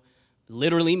tigchano,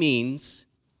 literally means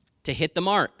to hit the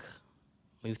mark.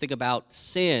 When you think about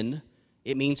sin,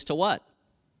 it means to what?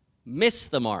 Miss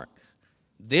the mark.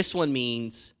 This one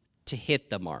means to hit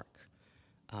the mark.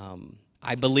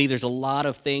 I believe there's a lot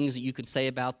of things that you could say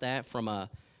about that from a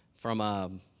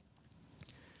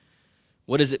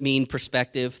what does it mean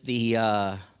perspective,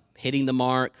 the hitting the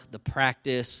mark, the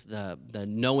practice, the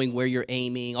knowing where you're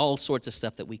aiming, all sorts of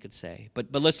stuff that we could say. But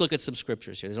let's look at some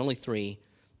scriptures here. There's only 3,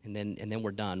 and then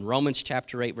we're done. Romans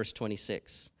chapter 8, verse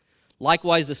 26.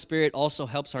 Likewise, the Spirit also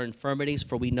helps our infirmities,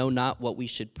 for we know not what we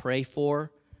should pray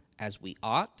for as we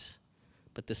ought,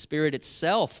 but the Spirit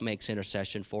itself makes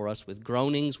intercession for us with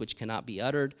groanings which cannot be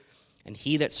uttered. And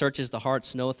he that searches the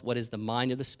hearts knoweth what is the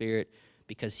mind of the Spirit,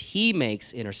 because he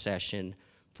makes intercession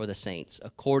for the saints,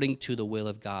 according to the will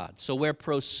of God. So where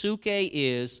prosuke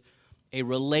is a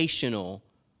relational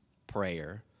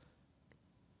prayer,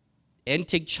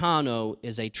 entigchano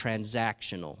is a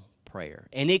transactional prayer.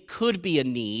 And it could be a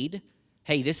need.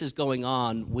 Hey, this is going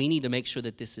on. We need to make sure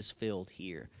that this is filled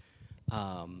here.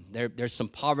 There's some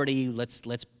poverty. Let's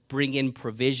bring in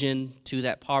provision to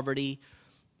that poverty.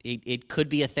 It could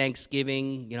be a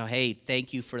thanksgiving. Hey,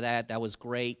 thank you for that. That was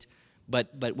great.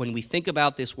 But when we think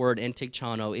about this word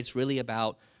entigchano, it's really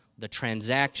about the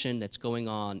transaction that's going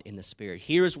on in the Spirit.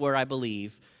 Here's where I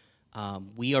believe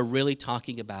we are really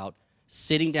talking about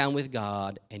sitting down with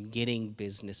God and getting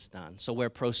business done. So where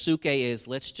prosuke is,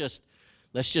 let's just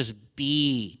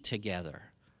be together.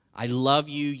 I love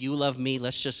you, you love me.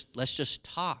 Let's just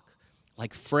talk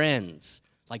like friends,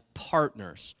 like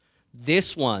partners.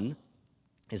 This one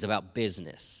is about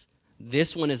business.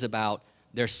 This one is about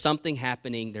there's something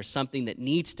happening, there's something that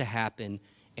needs to happen,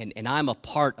 and I'm a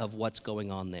part of what's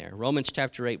going on there. Romans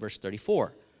chapter 8, verse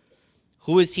 34.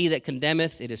 Who is he that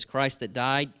condemneth? It is Christ that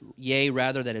died, yea,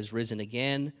 rather that is risen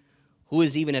again. Who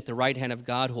is even at the right hand of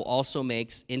God, who also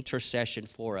makes intercession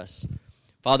for us?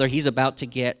 Father, he's about to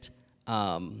get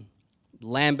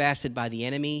lambasted by the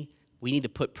enemy. We need to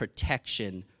put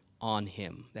protection on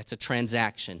him. That's a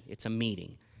transaction. It's a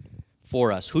meeting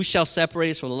for us. Who shall separate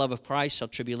us from the love of Christ? Shall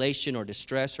tribulation or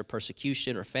distress or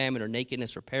persecution or famine or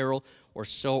nakedness or peril or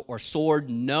sword?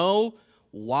 No.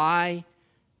 Why?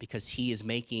 Because he is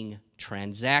making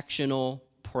transactional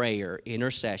prayer,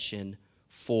 intercession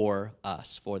for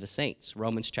us, for the saints.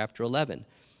 Romans chapter 11.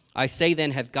 I say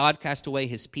then, hath God cast away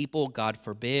his people? God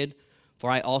forbid. For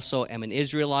I also am an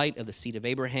Israelite of the seed of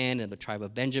Abraham and the tribe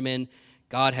of Benjamin.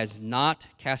 God has not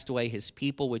cast away his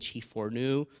people, which he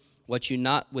foreknew. What you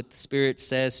not with the Spirit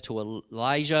says to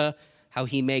Elijah, how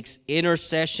he makes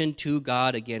intercession to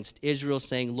God against Israel,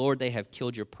 saying, Lord, they have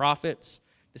killed your prophets.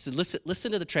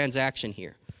 Listen to the transaction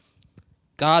here.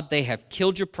 God, they have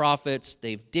killed your prophets.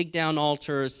 They've digged down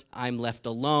altars. I'm left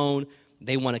alone.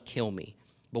 They want to kill me.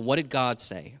 But what did God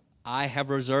say? I have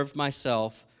reserved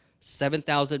myself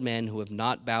 7,000 men who have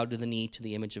not bowed to the knee to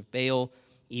the image of Baal.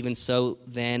 Even so,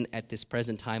 then, at this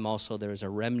present time also there is a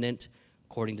remnant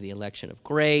according to the election of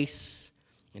grace.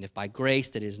 And if by grace,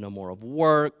 that is no more of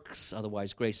works.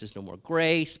 Otherwise, grace is no more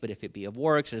grace. But if it be of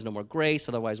works, it is no more grace.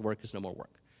 Otherwise, work is no more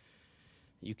work.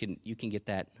 You can get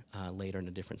that later in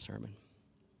a different sermon.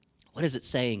 What is it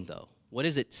saying, though? What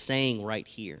is it saying right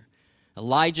here?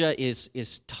 Elijah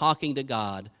is talking to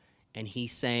God, and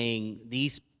he's saying,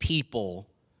 these people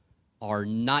are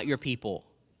not your people.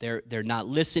 They're not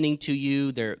listening to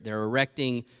you. They're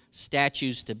erecting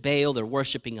statues to Baal. They're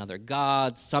worshiping other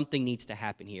gods. Something needs to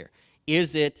happen here.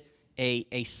 Is it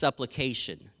a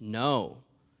supplication? No.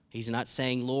 He's not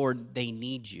saying, Lord, they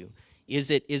need you.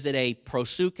 Is it a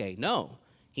prosuke? No.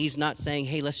 He's not saying,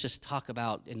 hey, let's just talk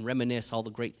about and reminisce all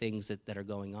the great things that are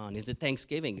going on. Is it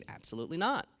Thanksgiving? Absolutely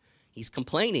not. He's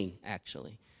complaining,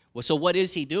 actually. Well, so what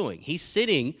is he doing? He's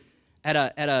sitting at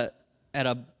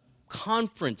a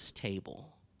conference table.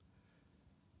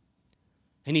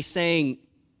 And he's saying,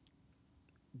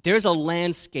 there's a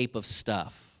landscape of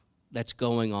stuff that's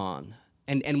going on.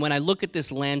 And when I look at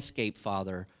this landscape,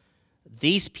 Father,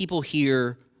 these people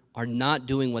here are not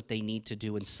doing what they need to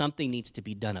do, and something needs to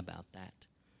be done about that.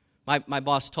 My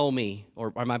boss told me,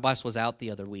 or my boss was out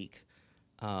the other week,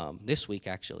 this week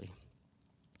actually,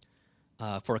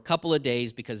 for a couple of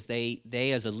days because they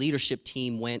as a leadership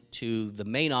team went to the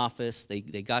main office. They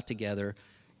got together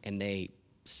and they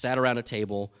sat around a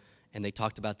table and they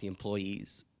talked about the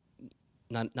employees,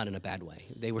 not in a bad way.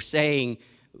 They were saying,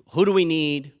 who do we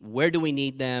need? Where do we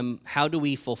need them? How do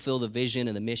we fulfill the vision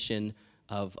and the mission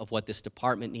of what this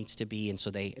department needs to be? And so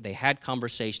they had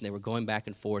conversation. They were going back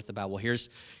and forth about, well, here's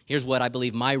what I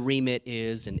believe my remit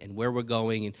is and where we're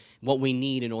going and what we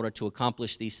need in order to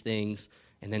accomplish these things.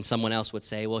 And then someone else would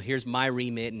say, well, here's my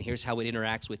remit and here's how it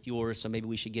interacts with yours, so maybe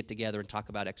we should get together and talk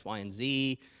about X, Y, and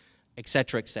Z, et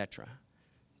cetera, et cetera.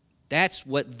 That's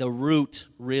what the root,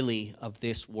 really, of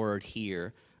this word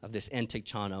here, of this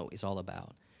entigchano, is all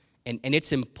about. And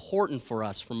it's important for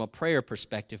us from a prayer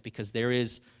perspective because there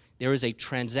is a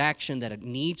transaction that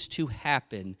needs to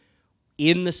happen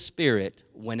in the Spirit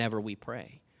whenever we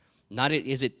pray.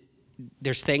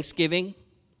 There's thanksgiving.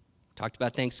 Talked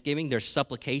about thanksgiving. There's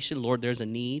supplication. Lord, there's a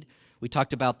need. We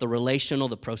talked about the relational,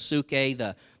 the prosuke,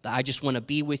 the I just want to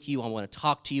be with you. I want to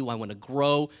talk to you. I want to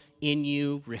grow in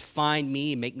you, refine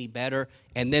me, and make me better.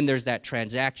 And then there's that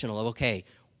transactional of, okay,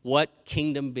 what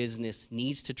kingdom business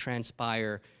needs to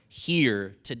transpire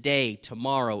here, today,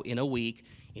 tomorrow, in a week,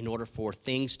 in order for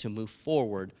things to move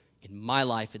forward in my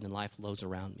life and in the life of those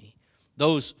around me.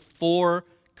 Those four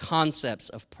concepts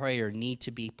of prayer need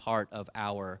to be part of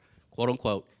our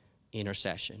quote-unquote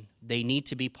intercession. They need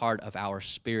to be part of our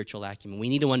spiritual acumen. We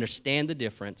need to understand the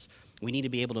difference. We need to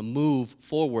be able to move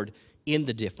forward in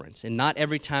the difference. And not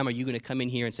every time are you going to come in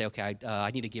here and say, okay,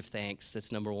 I need to give thanks.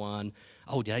 That's number one.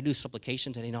 Oh, did I do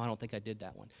supplication today? No, I don't think I did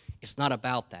that one. It's not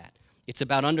about that. It's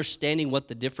about understanding what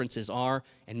the differences are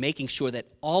and making sure that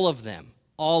all of them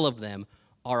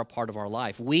are a part of our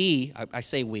life. I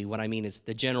say we, what I mean is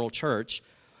the general church,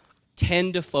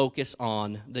 tend to focus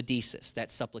on the desis,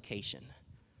 that supplication.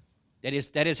 That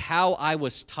is how I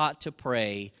was taught to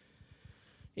pray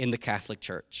in the Catholic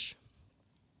Church.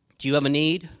 Do you have a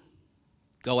need?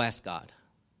 Go ask God.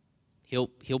 He'll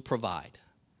provide.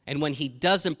 And when he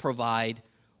doesn't provide,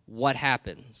 what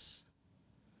happens?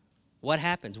 What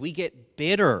happens? We get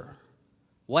bitter.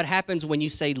 What happens when you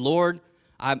say, Lord,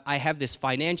 I have this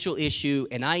financial issue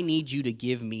and I need you to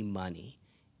give me money?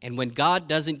 And when God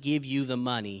doesn't give you the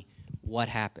money, what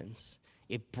happens?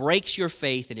 It breaks your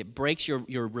faith and it breaks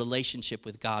your relationship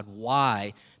with God.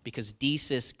 Why? Because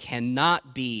desis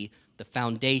cannot be the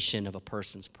foundation of a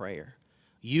person's prayer.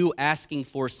 You asking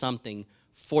for something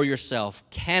for yourself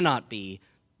cannot be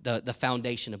the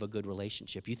foundation of a good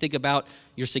relationship. You think about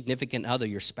your significant other,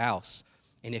 your spouse,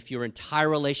 and if your entire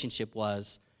relationship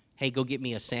was, hey, go get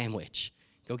me a sandwich,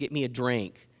 go get me a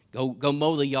drink, go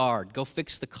mow the yard, go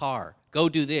fix the car, go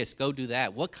do this, go do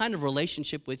that, what kind of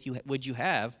relationship would you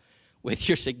have with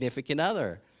your significant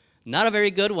other? Not a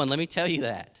very good one, let me tell you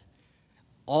that.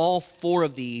 All four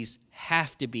of these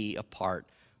have to be a part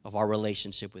of our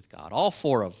relationship with God, all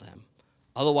four of them.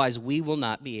 Otherwise, we will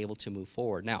not be able to move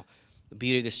forward. Now, the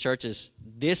beauty of this church is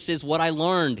this is what I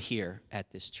learned here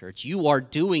at this church. You are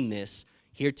doing this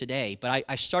here today. But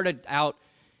I started out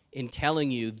in telling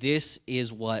you this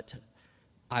is what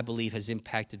I believe has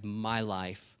impacted my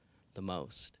life the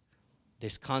most.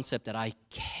 This concept that I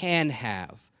can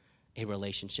have a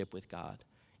relationship with God.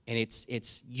 And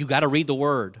it's you got to read the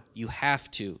Word. You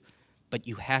have to. But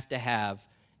you have to have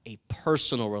a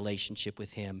personal relationship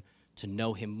with Him to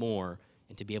know Him more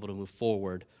and to be able to move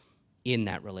forward in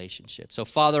that relationship. So,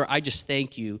 Father, I just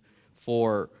thank you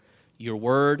for your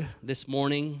word this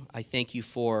morning. I thank you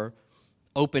for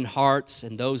open hearts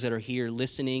and those that are here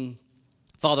listening.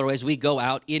 Father, as we go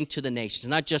out into the nations,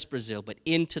 not just Brazil, but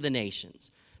into the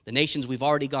nations we've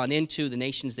already gone into, the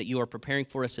nations that you are preparing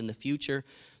for us in the future.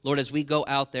 Lord, as we go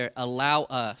out there, allow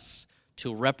us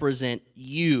to represent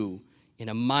you in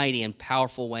a mighty and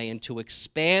powerful way and to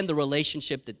expand the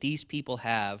relationship that these people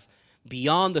have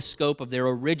beyond the scope of their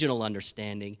original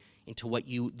understanding into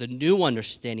the new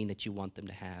understanding that you want them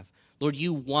to have. Lord,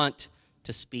 you want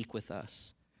to speak with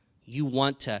us. You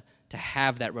want to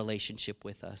have that relationship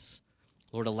with us.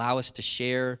 Lord, allow us to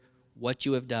share what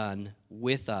you have done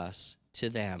with us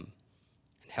to them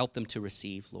and help them to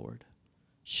receive, Lord.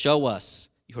 Show us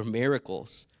your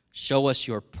miracles. Show us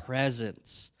your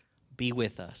presence. Be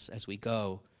with us as we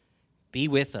go. Be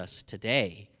with us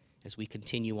today as we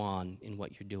continue on in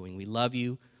what you're doing. We love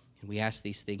you, and we ask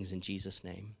these things in Jesus'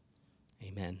 name.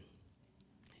 Amen.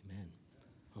 Amen.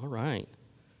 All right.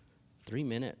 3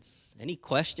 minutes. Any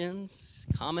questions,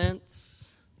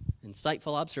 comments,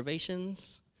 insightful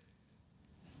observations,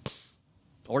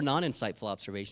 or non-insightful observations?